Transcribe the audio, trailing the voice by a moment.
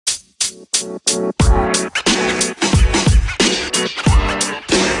All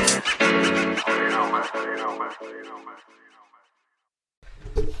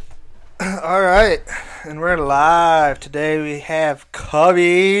right, and we're live. Today we have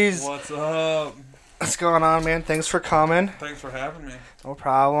Cubbies. What's up? What's going on, man? Thanks for coming. Thanks for having me. No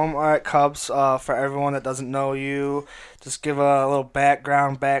problem. All right, Cubs, for everyone that doesn't know you, just give a little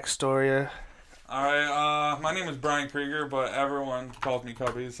backstory. Alright, my name is Brian Krieger, but everyone calls me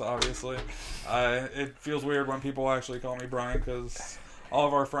Cubbies, obviously. It feels weird when people actually call me Brian because all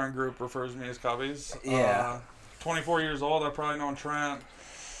of our friend group refers to me as Cubbies. Yeah. 24 years old, I've probably known Trent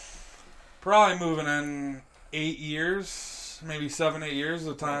probably moving in 8 years, maybe 7-8 years,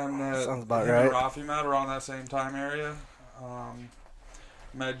 the time that Sounds about him right. and Rafi met around that same time area.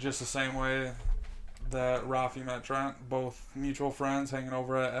 Met just the same way that Rafi met Trent, both mutual friends, hanging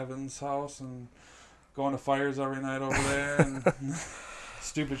over at Evan's house and going to fires every night over there and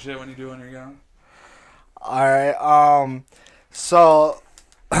stupid shit when you do when you're young. All right. So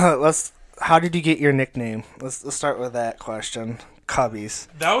how did you get your nickname? Let's start with that question. Cubbies.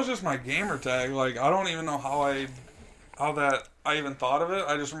 That was just my gamer tag. Like, I don't even know how I even thought of it.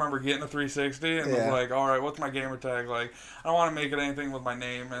 I just remember getting a 360 and was like, all right, what's my gamer tag? Like, I don't want to make it anything with my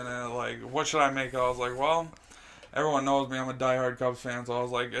name in it. Like, what should I make it? I was like, well, everyone knows me. I'm a diehard Cubs fan, so I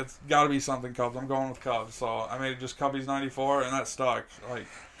was like, it's got to be something Cubs. I'm going with Cubs. So I made it just Cubbies 94, and that stuck. Like,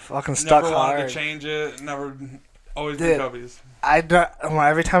 fucking stuck never hard. wanted to change it. Never, always Dude, been Cubbies.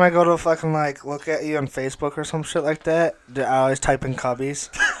 Every time I go to fucking look at you on Facebook or some shit like that, I always type in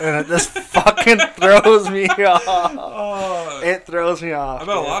Cubbies, and it just fucking throws me off. It throws me off. I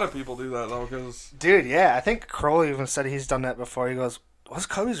bet a lot of people do that though, because dude, yeah, I think Crowley even said he's done that before. He goes, "What's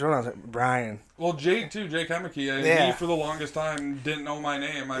Cubbies run?" I was like, Brian. well, Jake Hemeke, he for the longest time didn't know my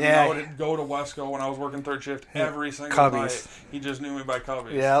name. I mean, Yeah. I would go to Wesco when I was working third shift every single Cubbies. night. He just knew me by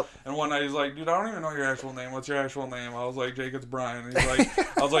Cubbies. Yep. And one night he's like, "Dude, I don't even know your actual name. What's your actual name?" I was like, "Jake, it's Brian." And he's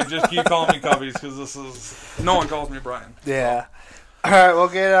like, I was like, "Just keep calling me Cubbies because no one calls me Brian." Yeah. All right, we'll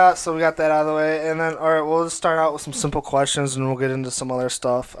get so we got that out of the way, and then all right, we'll just start out with some simple questions, and we'll get into some other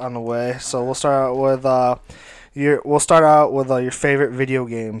stuff on the way. So we'll start out with your favorite video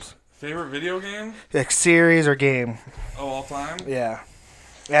games. Favorite video game? Like series or game. Oh, all time? Yeah.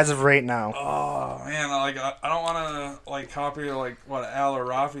 As of right now. Oh man, I don't want to copy what Al or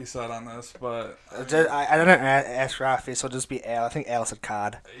Rafi said on this, but I didn't ask Rafi, so it'll just be Al. I think Al said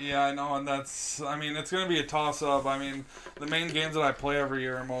COD. yeah, I know, and it's gonna be a toss up. I mean, the main games that I play every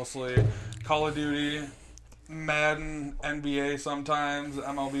year are mostly Call of Duty, Madden, NBA sometimes,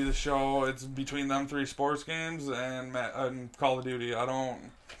 MLB The Show. It's between them three sports games and Call of Duty. I don't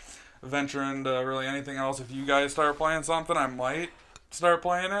venture into really anything else. If you guys start playing something, I might start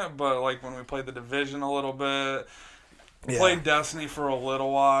playing it, but when we played the Division a little bit, played Destiny for a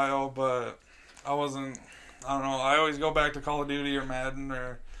little while, but I don't know, I always go back to Call of Duty or Madden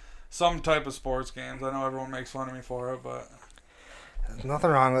or some type of sports games. I know everyone makes fun of me for it, but there's nothing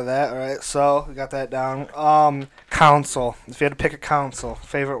wrong with that. All right, so we got that down. Console. If you had to pick a console,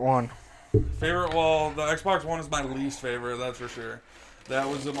 favorite one. well, the Xbox One is my least favorite, that's for sure. That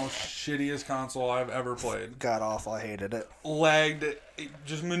was the most shittiest console I've ever played. God awful, I hated it. Lagged,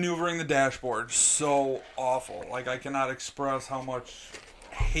 just maneuvering the dashboard, so awful. I cannot express how much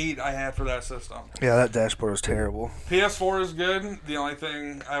hate I had for that system. Yeah, that dashboard was terrible. PS4 is good. The only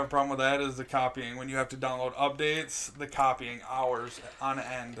thing I have a problem with that is the copying. When you have to download updates, the copying hours on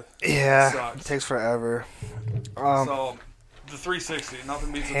end. Yeah, sucks. It takes forever. So, the 360,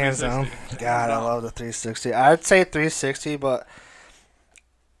 nothing beats the Hands 360. down. God, I love the 360. I'd say 360, but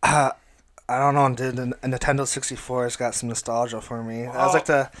I don't know. The Nintendo 64 has got some nostalgia for me. That was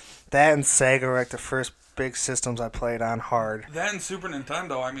that and Sega were the first big systems I played on hard. That and Super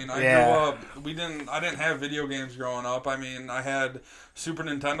Nintendo. I mean, I grew up. I didn't have video games growing up. I mean, I had Super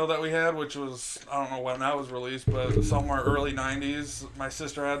Nintendo that we had, which was, I don't know when that was released, but somewhere early 90s. My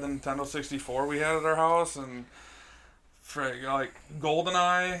sister had the Nintendo 64 we had at our house, and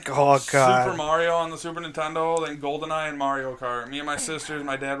GoldenEye, oh, God. Super Mario on the Super Nintendo, then GoldenEye and Mario Kart. Me and my sisters,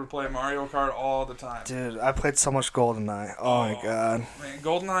 my dad would play Mario Kart all the time. Dude, I played so much GoldenEye. Oh my God. Man,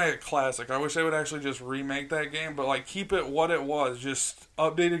 GoldenEye, a classic. I wish they would actually just remake that game, but keep it what it was. Just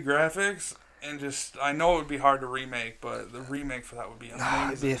updated graphics, and I know it would be hard to remake, but the remake for that would be amazing.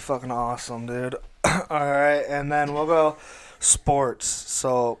 It'd be fucking awesome, dude. Alright, and then we'll go sports.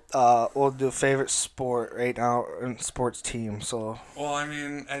 So, we'll do favorite sport right now and sports team. So, well, I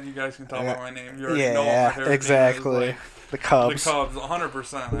mean, as you guys can tell by my name, you already know what my favorite exactly. team is. The Cubs. The Cubs,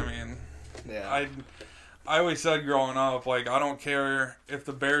 100%. I mean, I always said growing up, like, I don't care if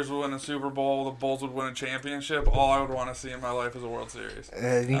the Bears would win a Super Bowl, the Bulls would win a championship. All I would want to see in my life is a World Series.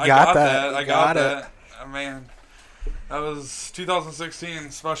 You got that. I got that. Man, that was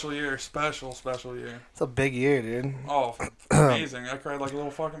 2016, special year. Special year. It's a big year, dude. Oh, amazing. I cried like a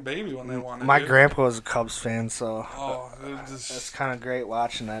little fucking baby when they won it. My grandpa was a Cubs fan, so it's kind of great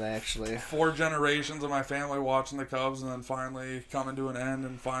watching that, actually. 4 generations of my family watching the Cubs and then finally coming to an end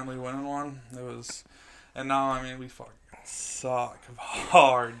and finally winning one. It was... And now, I mean, we fucking suck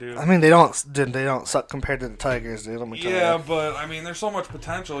hard, dude. I mean, they don't suck compared to the Tigers, dude. Let me tell you. Yeah, but I mean, there's so much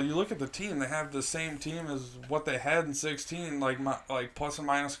potential. You look at the team; they have the same team as what they had in 16, like plus and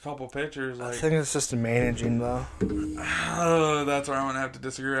minus a couple pitchers. Like, I think it's just the managing, though. That's where I'm gonna have to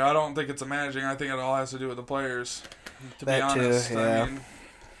disagree. I don't think it's a managing. I think it all has to do with the players. To be honest, too, yeah. I mean,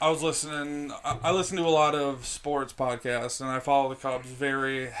 I listen to a lot of sports podcasts, and I follow the Cubs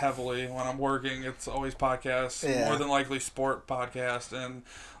very heavily. When I'm working, it's always podcasts, more than likely sport podcasts. And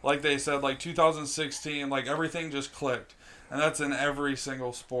like they said, like 2016, like everything just clicked. And that's in every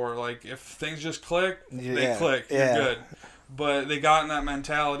single sport. Like if things just click, they click. You're good. But they got in that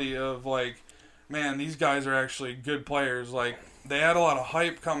mentality of like, man, these guys are actually good players. Like they had a lot of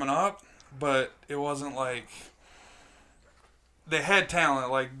hype coming up, but it wasn't like... They had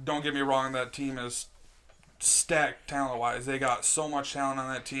talent. Like, don't get me wrong, that team is stacked talent-wise. They got so much talent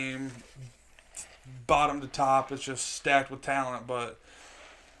on that team. Bottom to top, it's just stacked with talent, but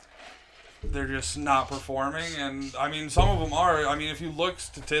they're just not performing. And, I mean, some of them are. I mean, if you look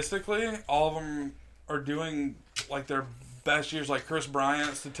statistically, all of them are doing, like, their best years. Like, Chris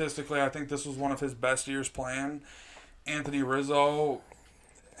Bryant, statistically, I think this was one of his best years playing. Anthony Rizzo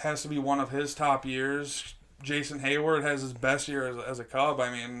has to be one of his top years. Jason Hayward has his best year as a Cub. I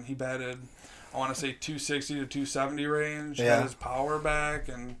mean, he batted, I want to say, 260 to 270 range. Yeah. Had his power back,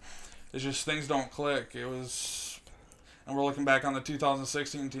 and it's just things don't click. It was, and we're looking back on the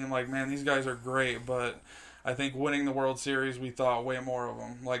 2016 team like, man, these guys are great, but I think winning the World Series, we thought way more of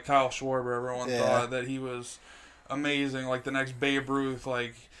them. Like Kyle Schwarber, everyone thought that he was amazing, like the next Babe Ruth.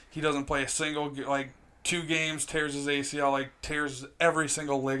 Like, he doesn't play a single, like, 2 games, tears his ACL, like, tears every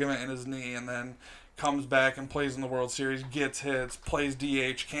single ligament in his knee, and then comes back and plays in the World Series, gets hits, plays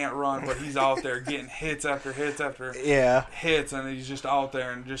DH, can't run, but he's out there getting hits after hits after hits, and he's just out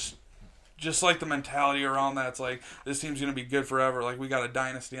there, and just like the mentality around that, it's like, this team's going to be good forever. Like, we got a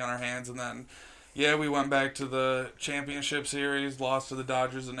dynasty on our hands, and then, we went back to the championship series, lost to the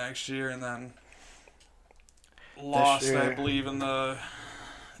Dodgers the next year, and then lost, I believe, in the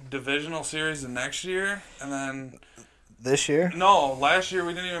divisional series the next year, and then... This year? No, last year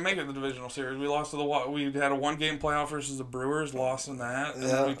we didn't even make it to the divisional series. We lost to we had a 1-game playoff versus the Brewers, lost in that, and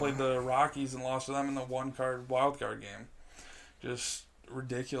then we played the Rockies and lost to them in the wild card game. Just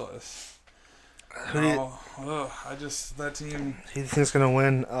ridiculous. That team. He thinks gonna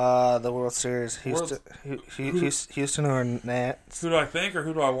win the World Series. Houston or Nats? Who do I think, or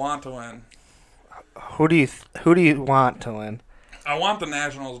who do I want to win? Who do you want to win? I want the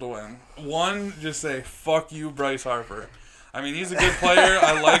Nationals to win. One, just say, fuck you, Bryce Harper. I mean, he's a good player.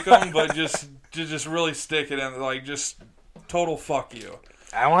 I like him, but just really stick it in. Like, just total fuck you.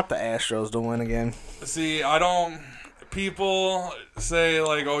 I want the Astros to win again. See, I don't... People say,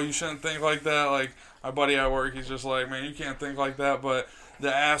 like, oh, you shouldn't think like that. Like, my buddy at work, he's just like, man, you can't think like that. But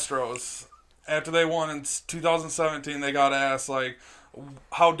the Astros, after they won in 2017, they got asked, like,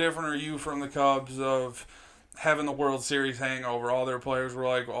 how different are you from the Cubs of... having the World Series hangover? All their players were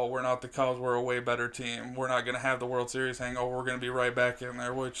like, oh, we're not the Cubs, we're a way better team. We're not going to have the World Series hangover. We're going to be right back in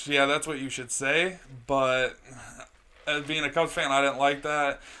there, which, that's what you should say. But as being a Cubs fan, I didn't like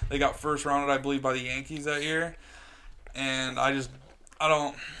that. They got first rounded, I believe, by the Yankees that year. And I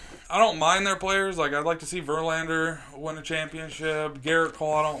don't mind their players. Like, I'd like to see Verlander win a championship. Garrett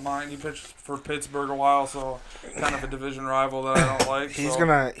Cole, I don't mind. He pitched for Pittsburgh a while, so kind of a division rival that I don't like. He's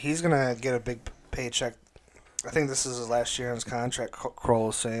gonna get a big paycheck. I think this is his last year on his contract, Kroll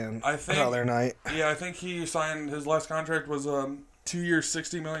was saying the other night. Yeah, I think he signed, his last contract was a 2-year,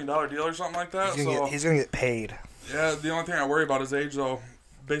 $60 million deal or something like that. He's going to get paid. Yeah, the only thing I worry about is age, though.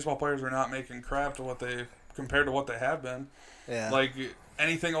 Baseball players are not making crap compared to what they have been. Yeah. Like,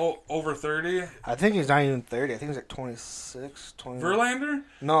 anything over 30. I think he's not even 30. I think he's like 26, 20. Verlander?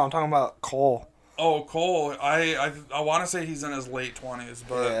 No, I'm talking about Cole. Oh, Cole. I want to say he's in his late 20s,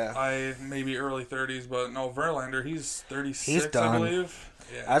 but maybe early 30s. But no, Verlander, he's 36, he's done. I believe.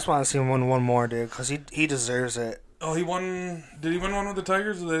 Yeah. I just want to see him win one more, dude, because he deserves it. Oh, he won. Did he win one with the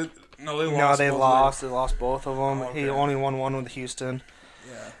Tigers? Or they lost. They lost both of them. Oh, okay. He only won one with Houston.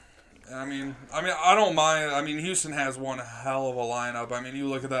 Yeah. I mean, I don't mind. I mean, Houston has one hell of a lineup. I mean, you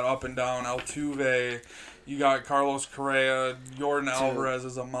look at that up and down. Altuve, You got Carlos Correa. Jordan Alvarez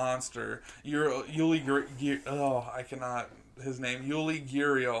is a monster. I cannot. His name, Yuli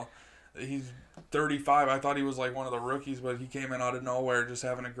Gurriel. He's 35. I thought he was like one of the rookies, but he came in out of nowhere just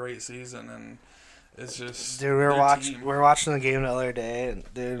having a great season. And it's just... Dude, we were watching the game the other day. And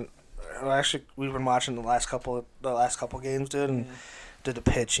dude, actually, we've been watching the last couple games, dude, and did the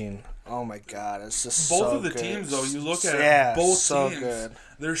pitching. Oh my God, it's just both so of the good. teams, though, you look at both so teams. Good.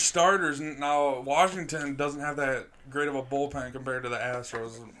 They're starters. Now, Washington doesn't have that great of a bullpen compared to the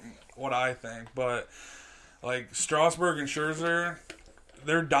Astros, what I think. But, like, Strasburg and Scherzer,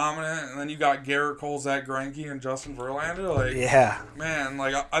 they're dominant. And then you got Garrett Cole, Zach Greinke, and Justin Verlander. Like, yeah. Man,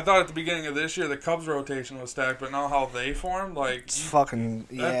 like, I thought at the beginning of this year the Cubs rotation was stacked, but now how they formed, like... It's fucking,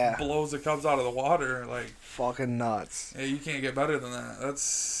 that blows the Cubs out of the water. Like, fucking nuts. Yeah, you can't get better than that.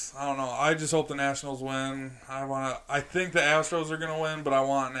 That's... I don't know. I just hope the Nationals win. I think the Astros are going to win, but I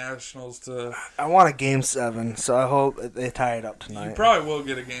want Nationals to... I want a Game 7, so I hope they tie it up tonight. You probably will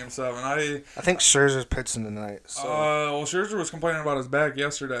get a Game 7. I think Scherzer's pitching tonight. So. Well, Scherzer was complaining about his back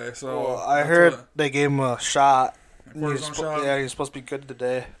yesterday, so... Well, I heard they gave him a shot. Shot? Yeah, he's supposed to be good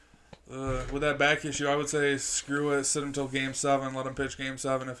today. With that back issue, I would say screw it, sit until Game 7, let him pitch Game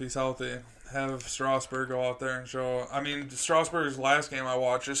 7 if he's healthy. Have Strasburg go out there and show... I mean, Strasburg's last game I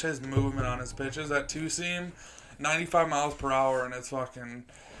watched, just his movement on his pitches, that two-seam, 95 miles per hour, and it's fucking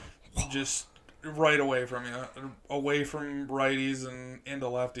just right away from you. Away from righties and into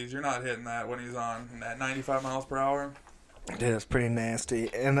lefties. You're not hitting that when he's on at 95 miles per hour. Dude, it's pretty nasty.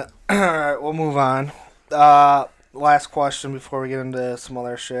 And, all right, we'll move on. Last question before we get into some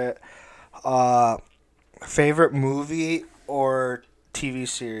other shit. Favorite movie or TV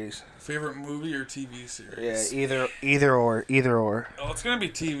series? Favorite movie or TV series? Yeah, either or. Well, it's gonna be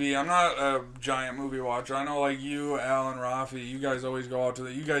TV. I'm not a giant movie watcher. I know, like you, Al, and Rafi, you guys always go out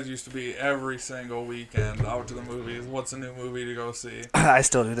to you guys used to be every single weekend out to the movies. What's a new movie to go see? I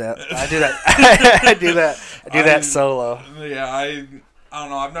still do that. I do that. I do that solo. Yeah, I don't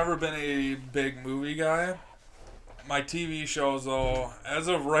know. I've never been a big movie guy. My TV shows, though, as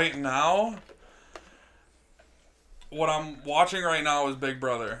of right now, what I'm watching right now is Big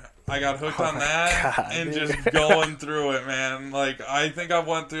Brother. I got hooked on that and just going through it, man. Like, I think I've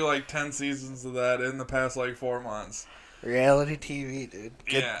went through like 10 seasons of that in the past like 4 months. Reality TV, dude.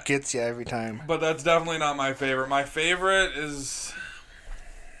 Gets you every time. But that's definitely not my favorite. My favorite is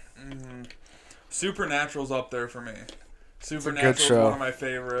Supernatural's up there for me. Supernatural's one of my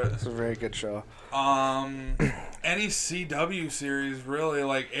favorites. It's a very good show. Any CW series, really,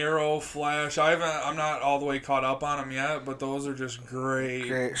 like Arrow, Flash. I'm not all the way caught up on them yet, but those are just great.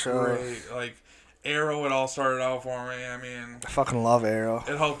 Great shows. Like Arrow, it all started out for me. I mean, I fucking love Arrow.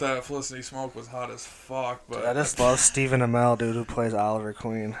 It helped that Felicity Smoke was hot as fuck, but I just love Stephen Amell, dude, who plays Oliver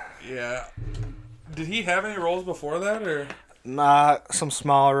Queen. Yeah. Did he have any roles before that, or? Not some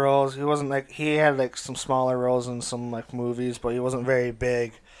smaller roles. He had like some smaller roles in some like movies, but he wasn't very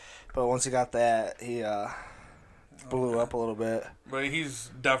big. But once he got that, he blew up a little bit. But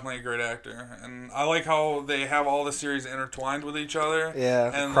he's definitely a great actor, and I like how they have all the series intertwined with each other.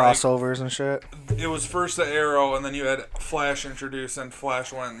 Yeah, and crossovers and shit. It was first the Arrow, and then you had Flash introduced, and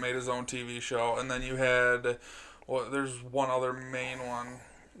Flash went and made his own TV show, and then you had there's one other main one.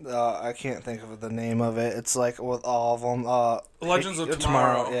 I can't think of the name of it. It's like with all of them. Legends of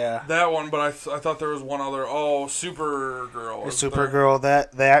Tomorrow. Yeah, that one. But I thought there was one other. Oh, Supergirl. Supergirl.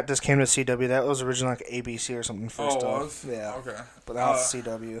 That just came to CW. That was originally like ABC or something first. Oh, it was? Yeah. Okay. But now it's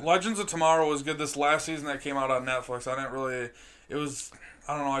CW. Legends of Tomorrow was good. This last season that came out on Netflix, I didn't really. It was.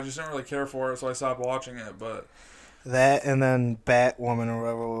 I don't know. I just didn't really care for it, so I stopped watching it. But that and then Batwoman or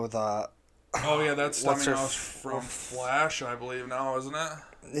whatever with Oh yeah, that's stemming off from Flash, I believe now, isn't it?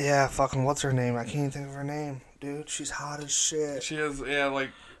 Yeah, fucking what's her name? I can't even think of her name, dude. She's hot as shit. She has like.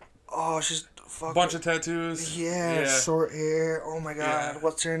 Oh, she's fucking. Bunch of tattoos. Yeah, short hair. Oh my god,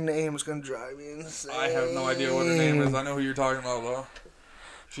 what's her name? It's gonna drive me insane. I have no idea what her name is. I know who you're talking about though.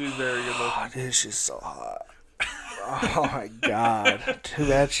 She's very good looking. Dude, she's so hot. Oh my god. Too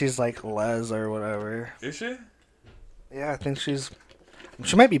bad she's like Les or whatever. Is she? Yeah, I think she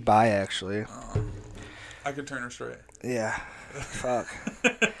might be bi, actually. I could turn her straight. Yeah. Fuck.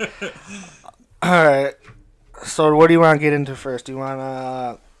 Alright. So what do you want to get into first? Do you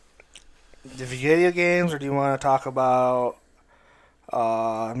want the video games, or do you want to talk about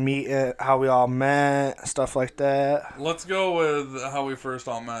how we all met, stuff like that? Let's go with how we first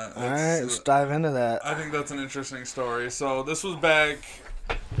all met. Alright, let's dive into that. I think that's an interesting story. So this was back,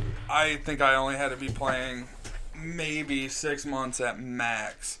 I think I only had to be playing maybe 6 months at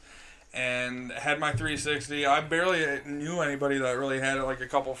max, and had my 360. I barely knew anybody that really had it, like a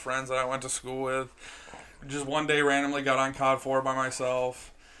couple friends that I went to school with. just one day randomly got on COD 4 by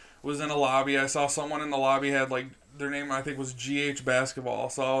myself. Was in a lobby. I saw someone in the lobby had like their name I think was GH Basketball.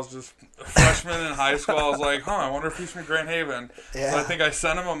 So I was just a freshman in high school. I was like, I wonder if he's from Grand Haven. Yeah. So I think I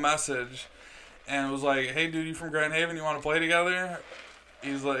sent him a message and it was like, hey dude, you from Grand Haven? You want to play together?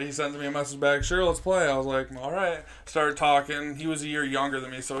 He's like, he sends me a message back. Sure, let's play. I was like, all right. Started talking. He was a year younger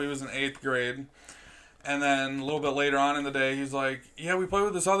than me, so he was in 8th grade. And then a little bit later on in the day, he's like, yeah, we play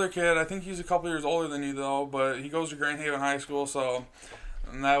with this other kid. I think he's a couple years older than you, though, but he goes to Grand Haven High School, so...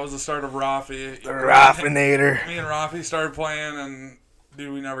 And that was the start of Rafi. The Raffinator. Me and Rafi started playing, and,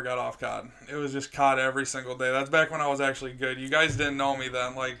 dude, we never got off COD. It was just COD every single day. That's back when I was actually good. You guys didn't know me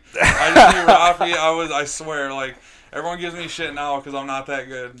then. Like, I just knew Rafi. I swear, like, everyone gives me shit now because I'm not that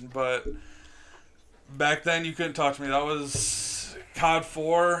good, but back then you couldn't touch me. That was COD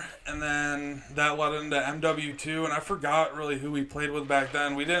 4, and then that led into MW2, and I forgot really who we played with back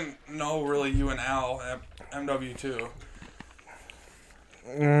then. We didn't know really you and Al at MW2.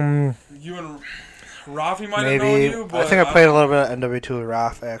 You and Rafi might have known you, but I think I played a little bit of MW2 with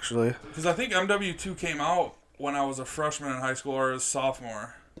Raf, actually. Because I think MW2 came out when I was a freshman in high school or a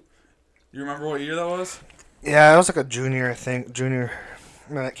sophomore. You remember what year that was? Yeah, it was like a junior, I think. Junior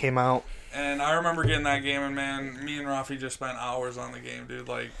when it came out. And I remember getting that game, and man, me and Rafi just spent hours on the game, dude.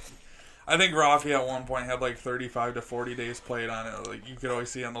 Like, I think Rafi at one point had like 35 to 40 days played on it. Like, you could always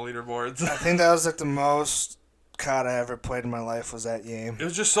see on the leaderboards. I think that was like the most COD I ever played in my life was that game. It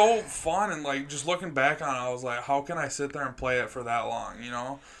was just so fun, and like just looking back on it, I was like, how can I sit there and play it for that long? You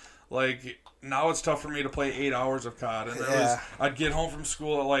know, like now it's tough for me to play 8 hours of COD, and I'd get home from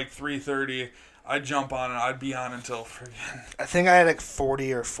school at like 3:30. I'd jump on and I'd be on until friggin'. I think I had like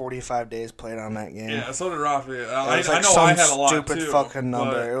 40 or 45 days played on that game. Yeah, so did Rafi. I know I had a lot too. Stupid fucking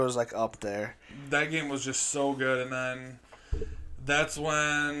number. It was like up there. That game was just so good, and then that's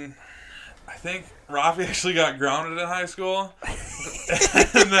when I think Rafi actually got grounded in high school,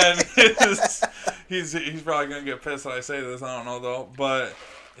 and then he's probably gonna get pissed that I say this. I don't know though, but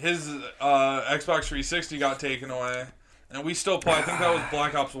his Xbox 360 got taken away, and we still play. I think that was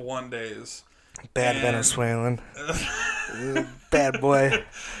Black Ops 1 days. Bad Venezuelan. Bad boy.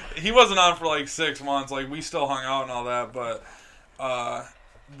 He wasn't on for like 6 months. Like, we still hung out and all that, but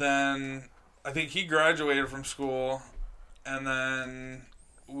then I think he graduated from school, and then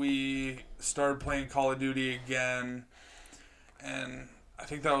we started playing Call of Duty again, and I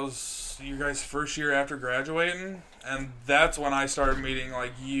think that was you guys' first year after graduating, and that's when I started meeting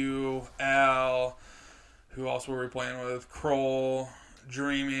like you, Al, who else were we playing with? Kroll,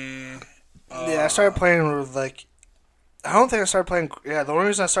 Dreamy. Yeah, I started playing with like, I don't think I started playing. Yeah, the only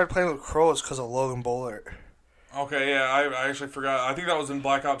reason I started playing with Kroll is because of Logan Bullard. Okay, yeah, I actually forgot. I think that was in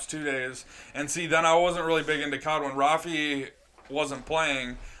Black Ops 2 days. And see, then I wasn't really big into COD. When Rafi wasn't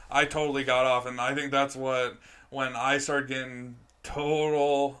playing, I totally got off. And I think that's when I started getting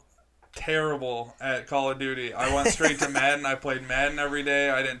terrible at Call of Duty. I went straight to Madden. I played Madden every day.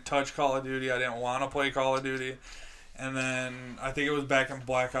 I didn't touch Call of Duty. I didn't want to play Call of Duty. And then I think it was back in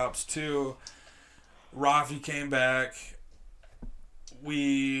Black Ops 2. Rafi came back.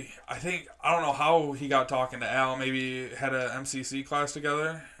 I don't know how he got talking to Al. Maybe had a MCC class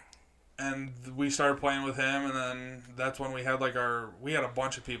together. And we started playing with him. And then that's when we had we had a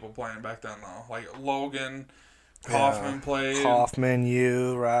bunch of people playing back then though. Like Logan, Kaufman played. Kaufman,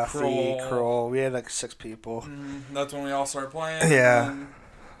 you, Rafi, Kroll. We had like 6 people. That's when we all started playing. Yeah. And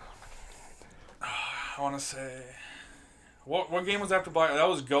I want to say... What game was after Black? That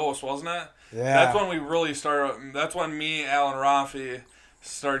was Ghost, wasn't it? Yeah. That's when we really started. That's when me, Al, and Rafi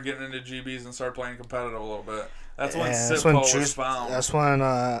started getting into GBs and started playing competitive a little bit. That's when Sippo was found. That's when,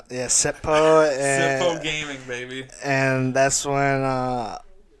 Sippo and Sippo Gaming, baby. And that's when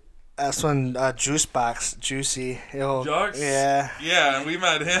Juicebox, Juicy. Jux? Yeah. Yeah, and we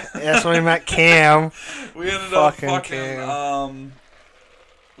met him. That's when we met Cam. We ended up fucking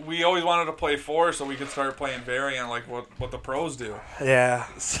we always wanted to play 4 so we could start playing variant like what the pros do. Yeah.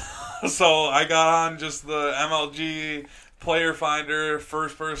 So I got on just the MLG player finder.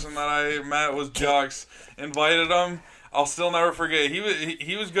 First person that I met was Jux. Invited him. I'll still never forget.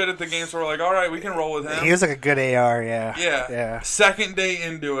 He was good at the game, so we're like, all right, we can roll with him. He was like a good AR, yeah. Yeah. Second day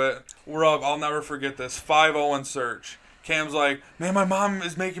into it, we're up. I'll never forget this. 5-0 in search. Cam's like, man, my mom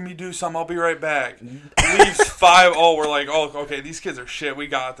is making me do something. I'll be right back. Leaves 5-0. We're like, oh, okay, these kids are shit. We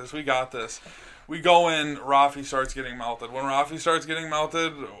got this. We go in. Rafi starts getting melted. When Rafi starts getting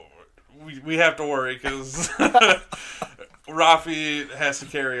melted, we have to worry because Rafi has to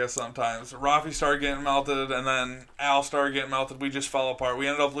carry us sometimes. Rafi started getting melted, and then Al started getting melted. We just fell apart. We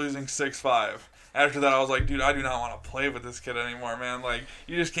ended up losing 6-5. after that, I was like, dude, I do not want to play with this kid anymore, man. Like,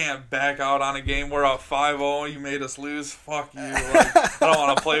 you just can't back out on a game. We're up 5-0. You made us lose. Fuck you. Like, I don't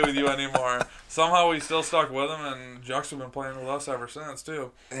want to play with you anymore. Somehow we still stuck with him, and Jux's been playing with us ever since,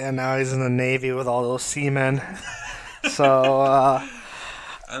 too. And now he's in the Navy with all those seamen. So,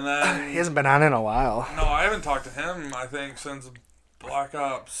 and then he hasn't been on in a while. No, I haven't talked to him, I think, since Black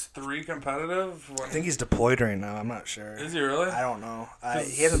Ops 3 competitive. I think he's deployed right now. I'm not sure. Is he really? I don't know.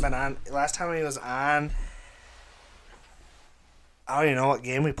 He hasn't been on. Last time he was on, I don't even know what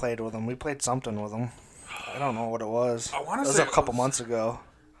game we played with him. We played something with him. I don't know what it was. I want to say it was a couple months ago.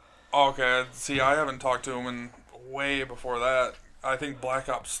 Oh, okay. See, I haven't talked to him in way before that. I think Black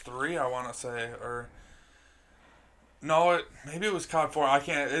Ops 3, I want to say, or... No, maybe it was COD 4. I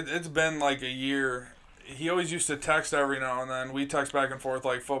can't... It's been like a year. He always used to text every now and then. We text back and forth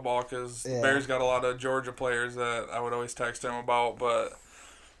like football because Bears got a lot of Georgia players that I would always text him about. But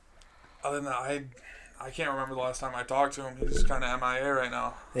other than that, I can't remember the last time I talked to him. He's kind of MIA right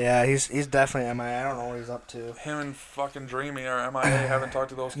now. Yeah, he's definitely MIA. I don't know what he's up to. Him and fucking Dreamy are MIA. Haven't talked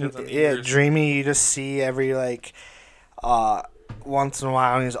to those kids in years. Yeah, Dreamy, you just see every once in a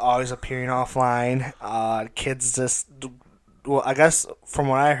while, and he's always appearing offline. Kids just... Well, I guess from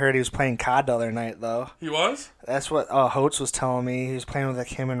what I heard, he was playing COD the other night, though. He was? That's what Holtz was telling me. He was playing with like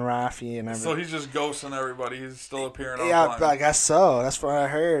him and Rafi and everything. So he's just ghosting everybody. He's still appearing offline. Yeah, I guess so. That's what I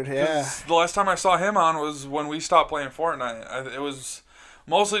heard, yeah. The last time I saw him on was when we stopped playing Fortnite. It was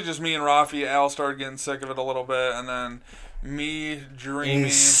mostly just me and Rafi. Al started getting sick of it a little bit, and then... Me, Dreamy. He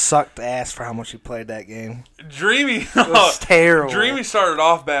sucked ass for how much he played that game. Dreamy was terrible. Dreamy started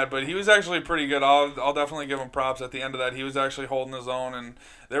off bad, but he was actually pretty good. I'll definitely give him props at the end of that. He was actually holding his own, and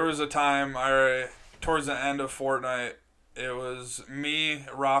there was a time towards the end of Fortnite, it was me,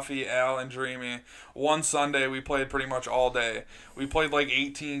 Rafi, Al, and Dreamy. One Sunday, we played pretty much all day. We played like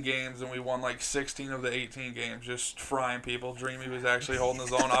 18 games, and we won like 16 of the 18 games, just frying people. Dreamy was actually holding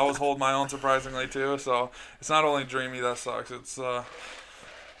his own. I was holding my own, surprisingly, too. So it's not only Dreamy that sucks. It's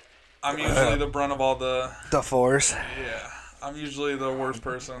I'm usually the brunt of all the force. Yeah, I'm usually the worst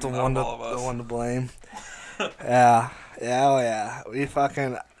person the of one all of us. The one to blame. Yeah. We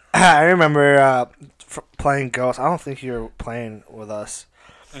fucking... I remember playing Ghost. I don't think you were playing with us.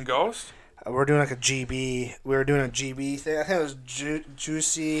 In Ghost? We're doing like a GB. We were doing a GB thing. I think it was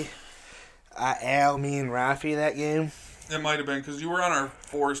Juicy, Al, me, and Rafi that game. It might have been because you were on our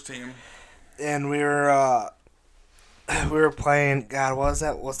Force team. And we were playing. God, what's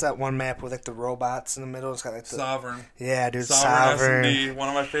that one map with like the robots in the middle? It's got like the Sovereign. Yeah, dude, Sovereign S&D, one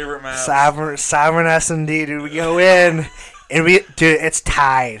of my favorite maps. Sovereign S&D, dude. We go in. And it's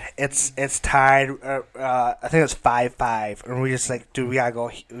tied. It's tied. I think it's 5-5, and we just like, dude, we gotta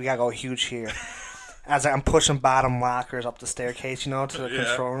go huge here. As I'm pushing bottom lockers up the staircase, to the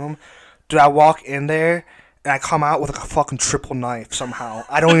control room. Dude, I walk in there and I come out with like a fucking triple knife somehow.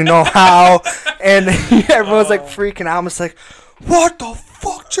 I don't even know how. And everyone's like freaking out. I'm just like, what the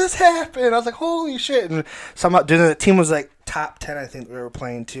fuck just happened? I was like, holy shit! And somehow, dude, the team was like top 10, I think we were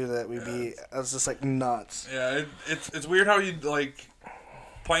playing too, that we beat. I was just like nuts. Yeah, it's weird how you like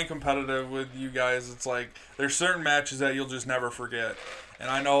playing competitive with you guys. It's like there's certain matches that you'll just never forget. And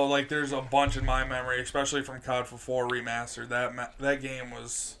I know like there's a bunch in my memory, especially from COD 4 Remastered. That game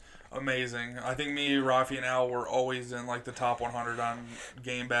was amazing. I think me, Rafi, and Al were always in like the top 100 on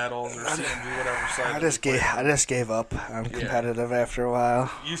game battles or CMG, whatever site. I just gave up on competitive after a while.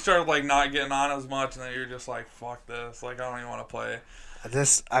 You started like not getting on as much, and then you're just like, fuck this. Like I don't even want to play.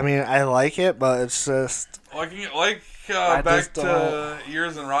 I like it, but it's just back to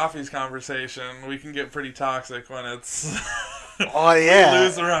yours and Rafi's conversation. We can get pretty toxic when it's. Oh yeah. We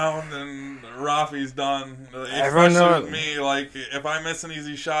lose a round and Rafi's done. Especially with me, like if I miss an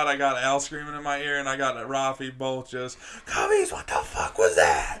easy shot, I got Al screaming in my ear, and I got Rafi both just, Cubbies, what the fuck was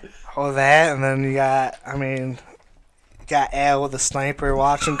that? Oh, that, and then you got Al with the sniper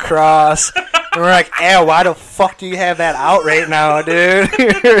watching cross. And we're like, Al, why the fuck do you have that out right now, dude?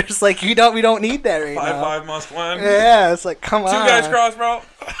 It's like we don't need that right now. 5-5 must win. Yeah, it's like come on. 2 guys cross, bro.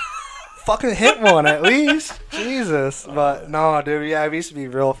 Fucking hit one at least. Jesus. But no, dude, yeah, we used to be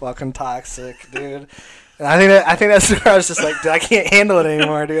real fucking toxic, dude. And I think that's where I was just like, dude, I can't handle it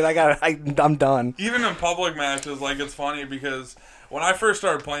anymore, dude. I'm done. Even in public matches, like it's funny because when I first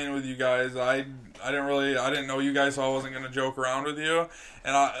started playing with you guys, I didn't know you guys, so I wasn't gonna joke around with you.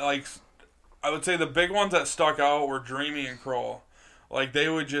 And I would say the big ones that stuck out were Dreamy and Kroll. Like, they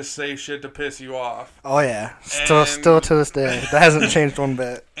would just say shit to piss you off. Oh, yeah. Still to this day. That hasn't changed one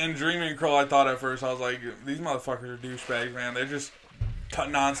bit. And Dreamy and Kroll, I thought at first, I was like, these motherfuckers are douchebags, man. They're just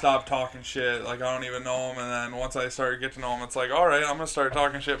nonstop talking shit. Like, I don't even know him, and then once I started getting to know him, it's like, all right, I'm gonna start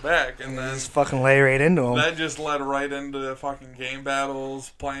talking shit back, and then just fucking lay right into him. That just led right into fucking game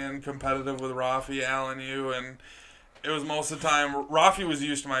battles, playing competitive with Rafi, Alan, you, and it was most of the time Rafi was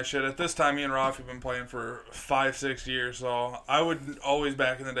used to my shit. At this time, me and Rafi have been playing for 5-6 years, so I would always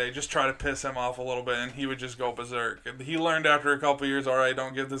back in the day just try to piss him off a little bit, and he would just go berserk. He learned after a couple years, all right,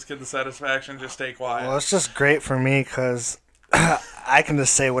 don't give this kid the satisfaction, just stay quiet. Well, it's just great for me because I can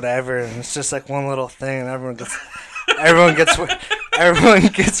just say whatever, and it's just like one little thing, and everyone gets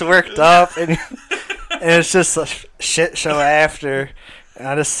worked up, and it's just a shit show after, and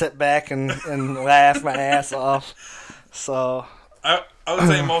I just sit back and laugh my ass off. So I would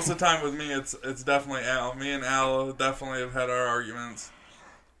say most of the time with me, it's definitely Al. Me and Al definitely have had our arguments.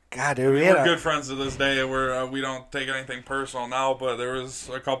 God, dude, we're good friends to this day. We don't take anything personal now, but there was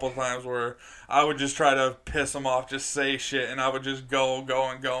a couple of times where I would just try to piss him off, just say shit, and I would just go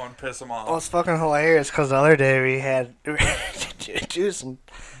and piss him off. Well, it's fucking hilarious because the other day we had some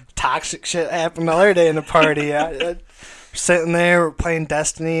toxic shit happened the other day in the party. Sitting there, we're playing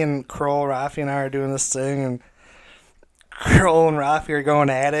Destiny, and Kroll, Rafi, and I are doing this thing, and Kroll and Rafi are going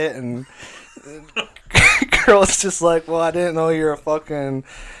at it, and Kroll's just like, well, I didn't know you're a fucking...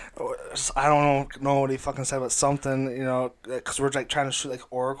 I don't know what he fucking said, but something, because we're like trying to shoot like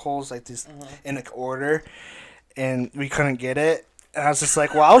oracles, like these in like order, and we couldn't get it. And I was just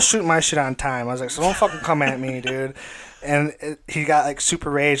like, well, I'll shoot my shit on time. I was like, so don't fucking come at me, dude. And he got like super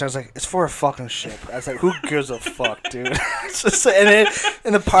raged. I was like, it's for a fucking ship. I was like, who gives a fuck, dude? And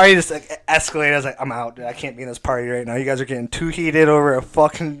the party just like escalated. I was like, I'm out, dude. I can't be in this party right now. You guys are getting too heated over a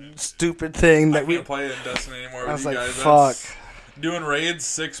fucking stupid thing that I can't play in Destiny anymore with you guys. Fuck. Doing raids,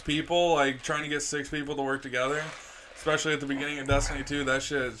 6 people, like trying to get 6 people to work together, especially at the beginning of Destiny 2, that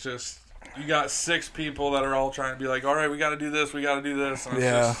shit is just, you got 6 people that are all trying to be like, all right, we got to do this,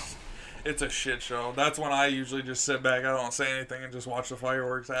 and it's a shit show. That's when I usually just sit back, I don't say anything, and just watch the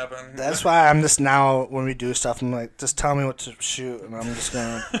fireworks happen. That's why I'm just now, when we do stuff, I'm like, just tell me what to shoot, and I'm just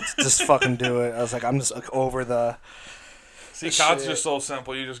gonna just fucking do it. I was like, I'm just like over the... See, COD's just so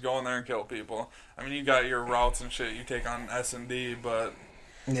simple. You just go in there and kill people. I mean, you got your routes and shit you take on S&D, but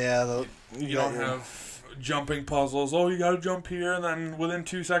yeah, you don't have jumping puzzles. Oh, you got to jump here, and then within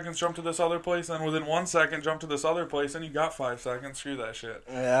 2 seconds jump to this other place, and within 1 second jump to this other place, and you got 5 seconds. Screw that shit.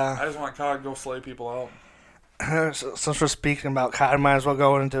 Yeah. I just want COD to go slay people out. Since we're speaking about COD, might as well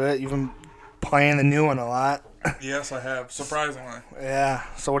go into it. You've been playing the new one a lot. Yes, I have. Surprisingly. Yeah.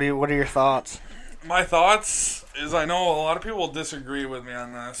 So what are your thoughts? My thoughts is I know a lot of people will disagree with me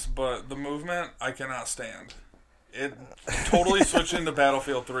on this, but the movement I cannot stand. It totally switched into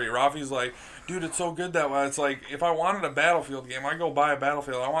Battlefield 3. Rafi's like, dude, it's so good that way. It's like, if I wanted a Battlefield game, I'd go buy a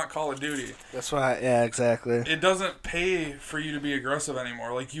Battlefield. I want Call of Duty. That's why, yeah, exactly. It doesn't pay for you to be aggressive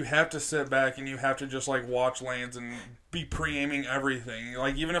anymore. Like, you have to sit back and you have to just, like, watch lanes and be pre-aiming everything.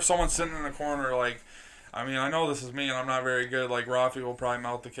 Like, even if someone's sitting in a corner, like... I mean, I know this is me, and I'm not very good. Like, Rafi will probably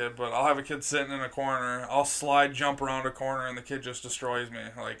melt the kid, but I'll have a kid sitting in a corner. I'll slide, jump around a corner, and the kid just destroys me.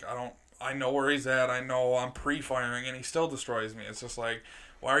 Like, I know where he's at. I know I'm pre-firing, and he still destroys me. It's just like,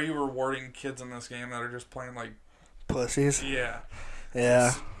 why are you rewarding kids in this game that are just playing, like... pussies? Yeah.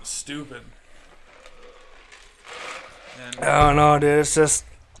 Yeah. It's stupid. And, I don't know, dude. It's just...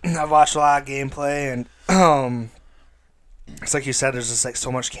 I've watched a lot of gameplay, and... It's like you said, there's just like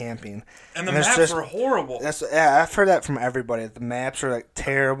so much camping. And the maps are horrible. I've heard that from everybody. The maps are like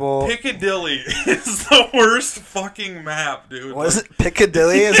terrible. Piccadilly is the worst fucking map, dude. What is it?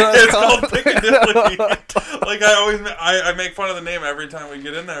 Piccadilly is what it's called? Piccadilly. Like I make fun of the name every time we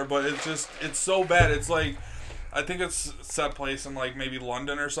get in there, but it's so bad. It's like, I think it's set place in like maybe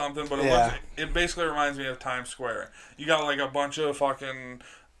London or something, but it basically reminds me of Times Square. You got like a bunch of fucking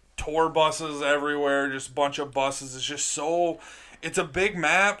tour buses everywhere, just a bunch of buses. It's just so... It's a big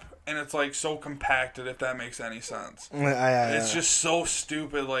map, and it's, like, so compacted, if that makes any sense. It's just so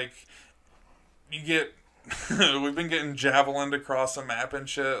stupid. Like, you get... We've been getting javelined across the map and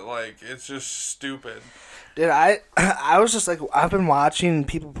shit. Like, it's just stupid. Dude, I was just, like... I've been watching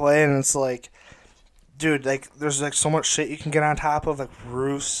people play, and it's, like... Dude, like, there's, like, so much shit you can get on top of, like,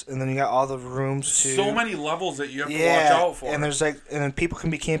 roofs, and then you got all the rooms, too. So many levels that you have to watch out for. And there's, like, and then people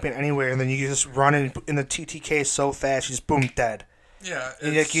can be camping anywhere, and then you just run in the TTK so fast, you just, boom, dead. Yeah.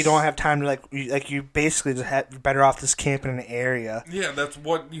 And, like, you don't have time to, you basically just you're better off just camping in an area. Yeah, that's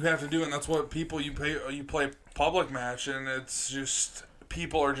what you have to do, and that's what people, you play public match, and it's just,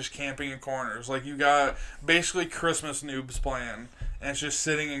 people are just camping in corners. Like, you got basically Christmas noobs playing. and it's just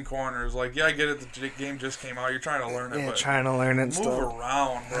sitting in corners. Like, yeah, I get it. The game just came out. You're trying to learn it. Yeah, but trying to learn it and move stuff.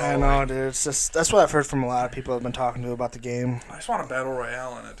 around, bro. I know, dude. It's just that's what I've heard from a lot of people I've been talking to about the game. I just want a battle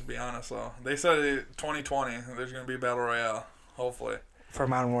royale in it, to be honest. Though they said 2020, there's gonna be a battle royale. Hopefully. For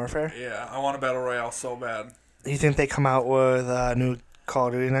Modern Warfare. Yeah, I want a battle royale so bad. Do you think they come out with a new Call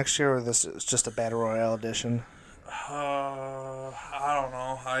of Duty next year, or this is just a battle royale edition? I don't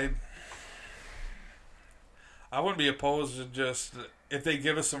know. I wouldn't be opposed to just if they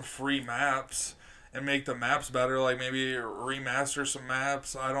give us some free maps and make the maps better, like maybe remaster some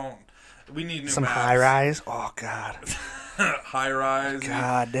maps. We need new some maps. high rise. Oh God. High rise.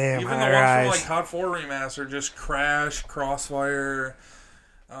 God damn. Even high the rise. ones from like COD 4 remaster, just Crash, Crossfire.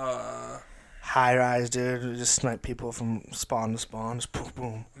 High rise, dude. We just snipe people from spawn to spawn. Just boom,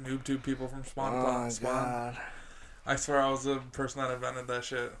 boom. Noob tube people from spawn to spawn. God. I swear I was the person that invented that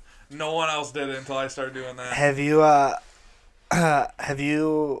shit. No one else did it until I started doing that. Have you,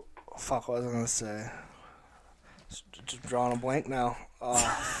 fuck, what was I going to say? Just drawing a blank now. Oh,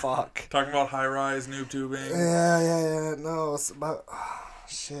 fuck. Talking about high-rise, noob tubing. Yeah. No, it's about,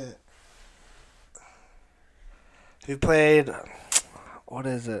 shit. Have you played, what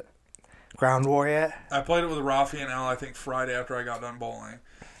is it? Ground War yet? I played it with Rafi and Al, I think, Friday after I got done bowling.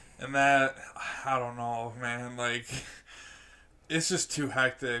 And that, I don't know, man. Like, it's just too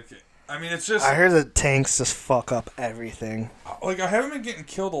hectic. I mean, it's just... I heard the tanks just fuck up everything. Like, I haven't been getting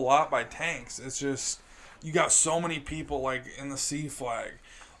killed a lot by tanks. It's just, you got so many people, like, in the C flag.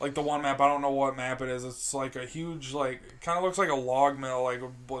 Like, the one map, I don't know what map it is. It's, like, a huge, like, kind of looks like a log mill, like,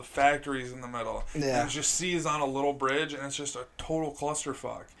 with factories in the middle. Yeah. And it just C's on a little bridge, and it's just a total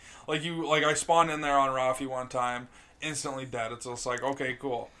clusterfuck. Like, I spawned in there on Rafi one time, instantly dead. It's just like, okay,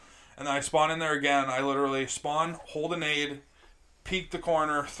 cool. And then I spawn in there again. I literally spawn, hold a nade, peek the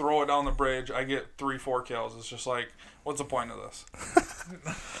corner, throw it down the bridge. I get 3-4 kills. It's just like, what's the point of this?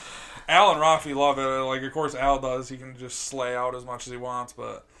 Al and Rafi love it. Like, of course, Al does. He can just slay out as much as he wants,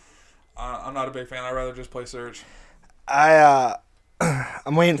 but I'm not a big fan. I'd rather just play Surge.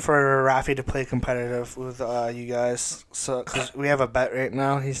 I'm waiting for Rafi to play competitive with you guys. So, cause we have a bet right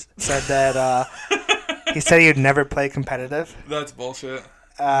now. He said that he said he'd never play competitive. That's bullshit.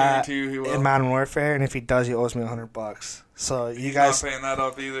 Guarantee you he will. In Modern Warfare, and if he does, he owes me $100. So you He's guys not paying that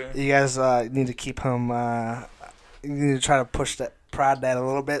up either. You guys need to keep him. You need to try to prod that a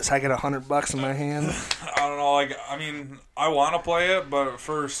little bit, so I get $100 in my hand. I don't know. Like, I mean, I want to play it, but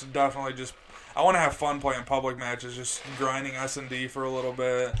first, definitely just I want to have fun playing public matches, just grinding S&D for a little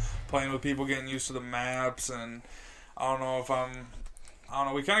bit, playing with people, getting used to the maps, and I don't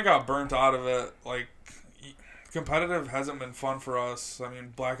know. We kind of got burnt out of it. Like, competitive hasn't been fun for us. I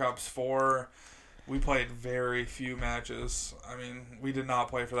mean, Black Ops 4, we played very few matches. I mean, we did not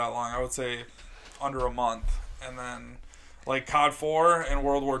play for that long. I would say under a month. And then, like, COD 4 and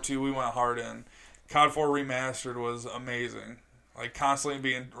World War II, we went hard in. COD 4 Remastered was amazing. Like, constantly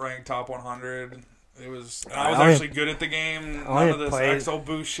being ranked top 100. I was actually good at the game. None of this exo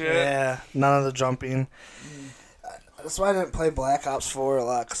boost shit. Yeah, none of the jumping. That's why I didn't play Black Ops 4 a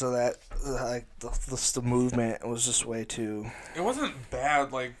lot, because of that. Like, the movement was just way too... It wasn't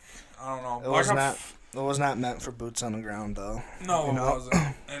bad, like, I don't know. It was not meant for boots on the ground, though. No, it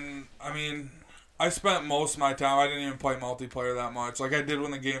wasn't. And, I mean, I spent most of my time, I didn't even play multiplayer that much. Like, I did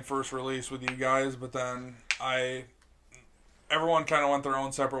when the game first released with you guys, but then everyone kind of went their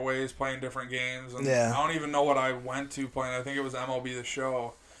own separate ways playing different games. And yeah. I don't even know what I went to playing. I think it was MLB The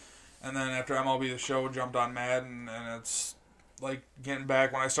Show. And then after MLB The Show, jumped on Madden, and it's like getting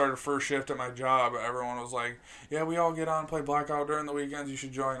back when I started first shift at my job, everyone was like, yeah, we all get on and play Blackout during the weekends, you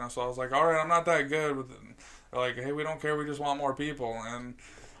should join us. So I was like, all right, I'm not that good. But they're like, hey, we don't care, we just want more people. And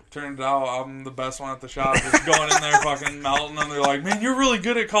turned out I'm the best one at the shop, just going in there fucking melting, and they're like, man, you're really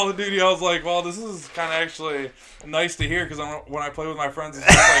good at Call of Duty. I was like, well, this is kind of actually nice to hear, because when I play with my friends, it's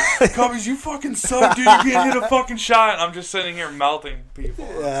just like, Cubbies, you fucking suck, dude, you can't hit a fucking shot, and I'm just sitting here melting people.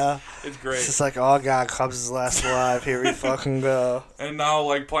 Yeah. It's great. It's just like, oh god, Cubs is last alive, here we fucking go. And now,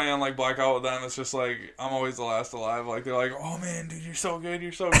 like, playing, like, Blackout with them, it's just like, I'm always the last alive. Like, they're like, oh man, dude, you're so good,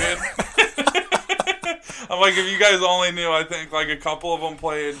 you're so good. I'm like, if you guys only knew, I think, like, a couple of them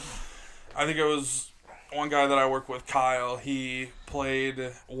played. I think it was one guy that I work with, Kyle. He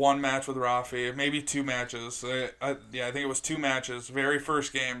played one match with Rafi, maybe two matches. I think it was two matches. Very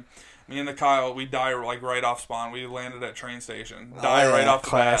first game, me and the Kyle, we die, like, right off spawn. We landed at train station. Right off the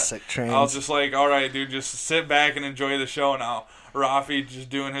classic bat. Trains. I was just like, all right, dude, just sit back and enjoy the show now. Rafi just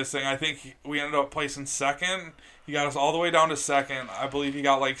doing his thing. I think we ended up placing second. He got us all the way down to second. I believe he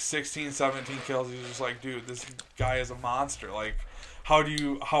got like 16, 17 kills. He was just like, dude, this guy is a monster. Like, how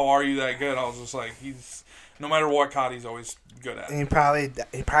are you that good? I was just like, he's No matter what COD, he's always good at. And he probably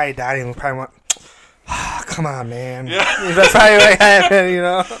died and we probably went, come on, man. Yeah. That's probably what happened, you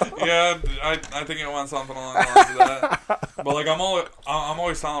know? Yeah, I think it went something along the lines of that. But, like, I'm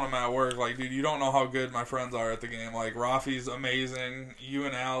always telling him at work, like, dude, you don't know how good my friends are at the game. Like, Rafi's amazing. You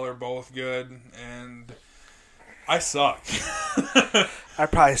and Al are both good. And I suck. I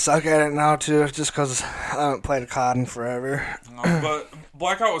probably suck at it now, too, just because I haven't played a COD in forever. But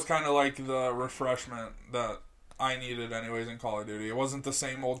Blackout was kind of like the refreshment that I needed anyways in Call of Duty. It wasn't the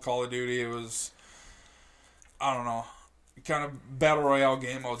same old Call of Duty. It was, I don't know, kind of Battle Royale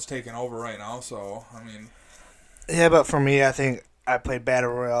game mode's taking over right now. So, I mean... Yeah, but for me, I think I played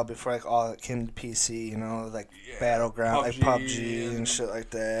Battle Royale before like all it came to PC, you know, like Battleground, like PUBG and shit like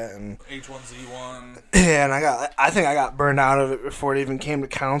that, and H1Z1. Yeah, and I think I got burned out of it before it even came to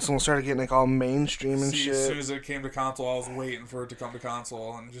console and started getting like all mainstream and shit. As soon as it came to console, I was waiting for it to come to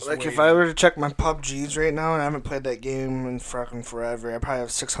console and just like waiting. If I were to check my PUBGs right now, and I haven't played that game in fucking forever, I probably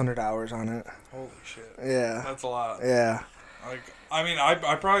have 600 hours on it. Holy shit! Yeah, that's a lot. Yeah, like I mean,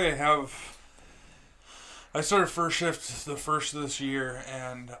 I probably have. I started first shift the first of this year,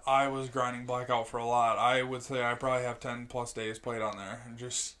 and I was grinding Blackout for a lot. I would say I probably have 10 plus days played on there, and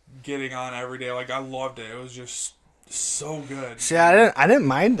just getting on every day. Like, I loved it. It was just so good. See, I didn't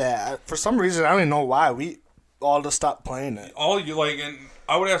mind that. For some reason, I don't even know why. We all just stopped playing it. And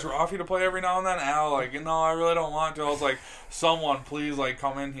I would ask Rafi to play every now and then. Al, like, no, I really don't want to. I was like, someone, please, like,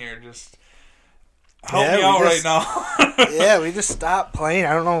 come in here. Just... help me out right now. Yeah, we just stopped playing.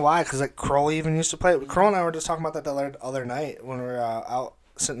 I don't know why, because like Kroll even used to play it. Kroll and I were just talking about that the other night when we were out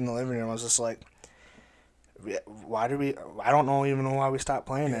sitting in the living room. I was just like, why do we? I don't even know why we stopped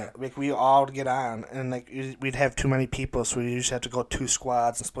playing it. Like we all get on, and like we'd have too many people, so we just have to go 2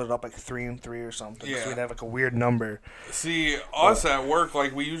 squads and split it up like 3 and 3 or something. Yeah, we'd have like a weird number. See, us at work,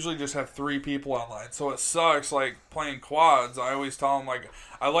 like we usually just have 3 people online, so it sucks. Like playing quads, I always tell them like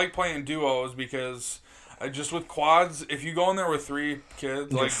I like playing duos because. Just with quads, if you go in there with 3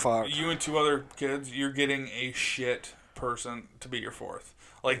 kids, like you and 2 other kids, you're getting a shit person to be your 4th.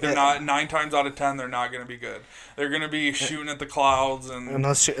 Like they're not 9 times out of 10, they're not going to be good. They're going to be shooting at the clouds and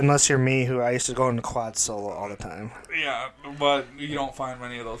unless you're me, who I used to go into quad solo all the time. Yeah, but you don't find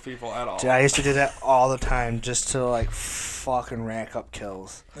many of those people at all. Dude, I used to do that all the time just to like fucking rack up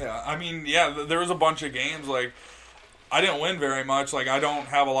kills. Yeah, I mean, there was a bunch of games like. I didn't win very much. Like, I don't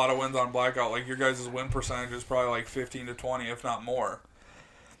have a lot of wins on Blackout. Like, your guys' win percentage is probably like 15 to 20, if not more.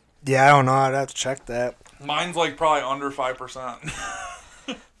 Yeah, I don't know. I'd have to check that. Mine's like probably under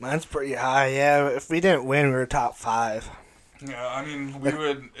 5%. Mine's pretty high, yeah. If we didn't win, we were top 5. Yeah, I mean,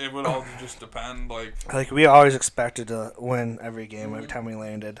 it would all just depend. Like we always expected to win every game every time we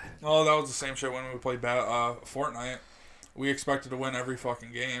landed. Oh, that was the same shit when we played Fortnite. We expected to win every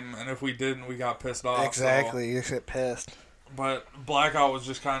fucking game, and if we didn't, we got pissed off. Exactly, you get pissed. But Blackout was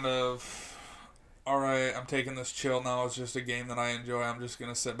just kind of, alright, I'm taking this chill now. It's just a game that I enjoy. I'm just going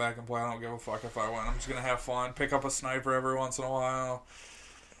to sit back and play. I don't give a fuck if I win. I'm just going to have fun, pick up a sniper every once in a while,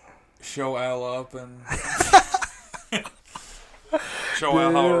 show Al up, and show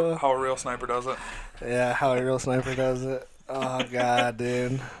Al how a real sniper does it. Yeah, how a real sniper does it. Oh, God,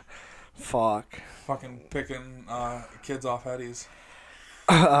 dude. Fuck. Fucking picking kids off headies.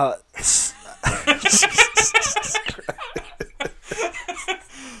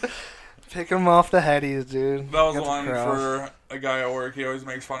 Pick them off the headies, dude. That was one for a guy at work. He always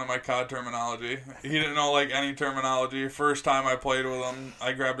makes fun of my COD terminology. He didn't know like any terminology. First time I played with him,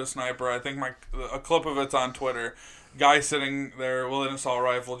 I grabbed a sniper. I think a clip of it's on Twitter. Guy sitting there with an assault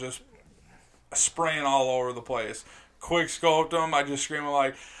rifle just spraying all over the place. Quick scoped him. I just screaming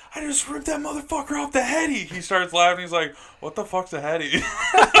like, I just ripped that motherfucker off the heady. He starts laughing. He's like, what the fuck's a heady?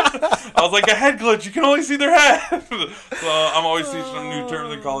 I was like, a head glitch. You can only see their head. So I'm always teaching them new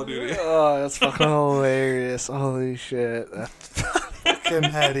terms in Call of Duty. Oh, that's fucking hilarious. Holy shit. That's fucking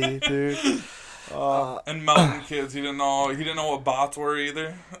heady, dude. And Mountain Kids, he didn't know what bots were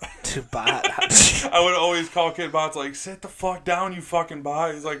either. To bot. I would always call kid bots like, sit the fuck down, you fucking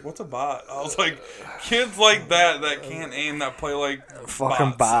bot. He's like, what's a bot? I was like, kids like that can't aim, that play like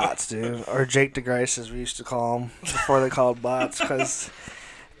fucking bots, dude. Or Jake DeGrice, as we used to call them before they called bots, because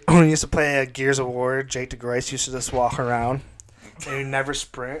when we used to play Gears of War, Jake DeGrice used to just walk around and he'd never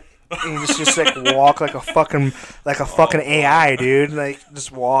sprint. And just like walk like a fucking AI, dude. Like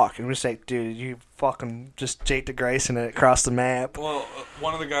just walk and we're just like, dude, you fucking just Jake DeGrice in it across the map. Well,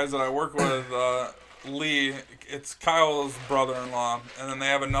 one of the guys that I work with, Lee, it's Kyle's brother-in-law, and then they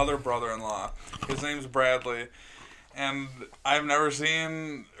have another brother-in-law. His name's Bradley, and I've never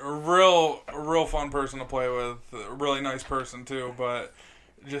seen a real fun person to play with. A really nice person too, but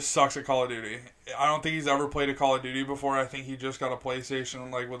just sucks at Call of Duty. I don't think he's ever played a Call of Duty before. I think he just got a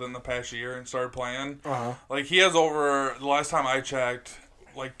PlayStation like within the past year and started playing. Like he has over, the last time I checked,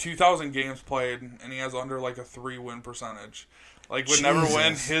 like 2,000 games played, and he has under like a 3-win percentage. Like would never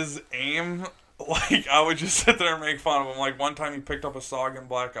win. His aim, like I would just sit there and make fun of him. Like one time he picked up a SOG in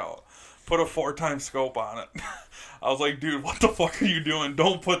Blackout, put a 4-time scope on it. I was like, dude, what the fuck are you doing?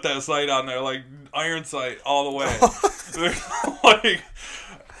 Don't put that sight on there. Like iron sight all the way. Like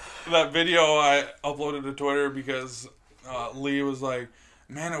that video I uploaded to Twitter because Lee was like,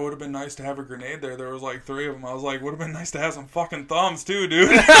 man, it would have been nice to have a grenade there. There was like 3 of them. I was like, would have been nice to have some fucking thumbs too, dude.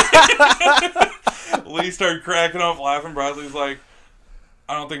 Lee started cracking up laughing. Bradley's like,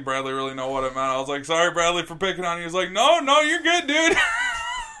 I don't think Bradley really know what it meant. I was like, sorry, Bradley, for picking on you. He was like, no, you're good, dude.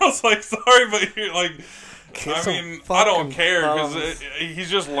 I was like, sorry, but you're like, I mean, I don't care because he's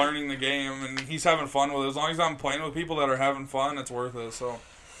just learning the game and he's having fun with it. As long as I'm playing with people that are having fun, it's worth it. So,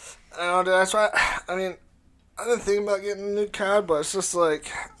 I don't know, that's why. I mean, I've been thinking about getting a new COD, but it's just like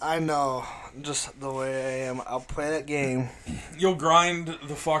I know just the way I am. I'll play that game. You'll grind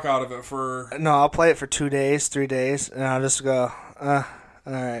the fuck out of it for. No, I'll play it for 2 days, 3 days, and I'll just go. All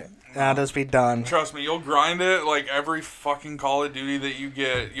right. And I'll just be done. Trust me, you'll grind it like every fucking Call of Duty that you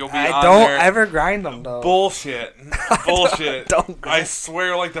get. You'll be on there. I don't ever grind them, though. Bullshit. Bullshit. Don't I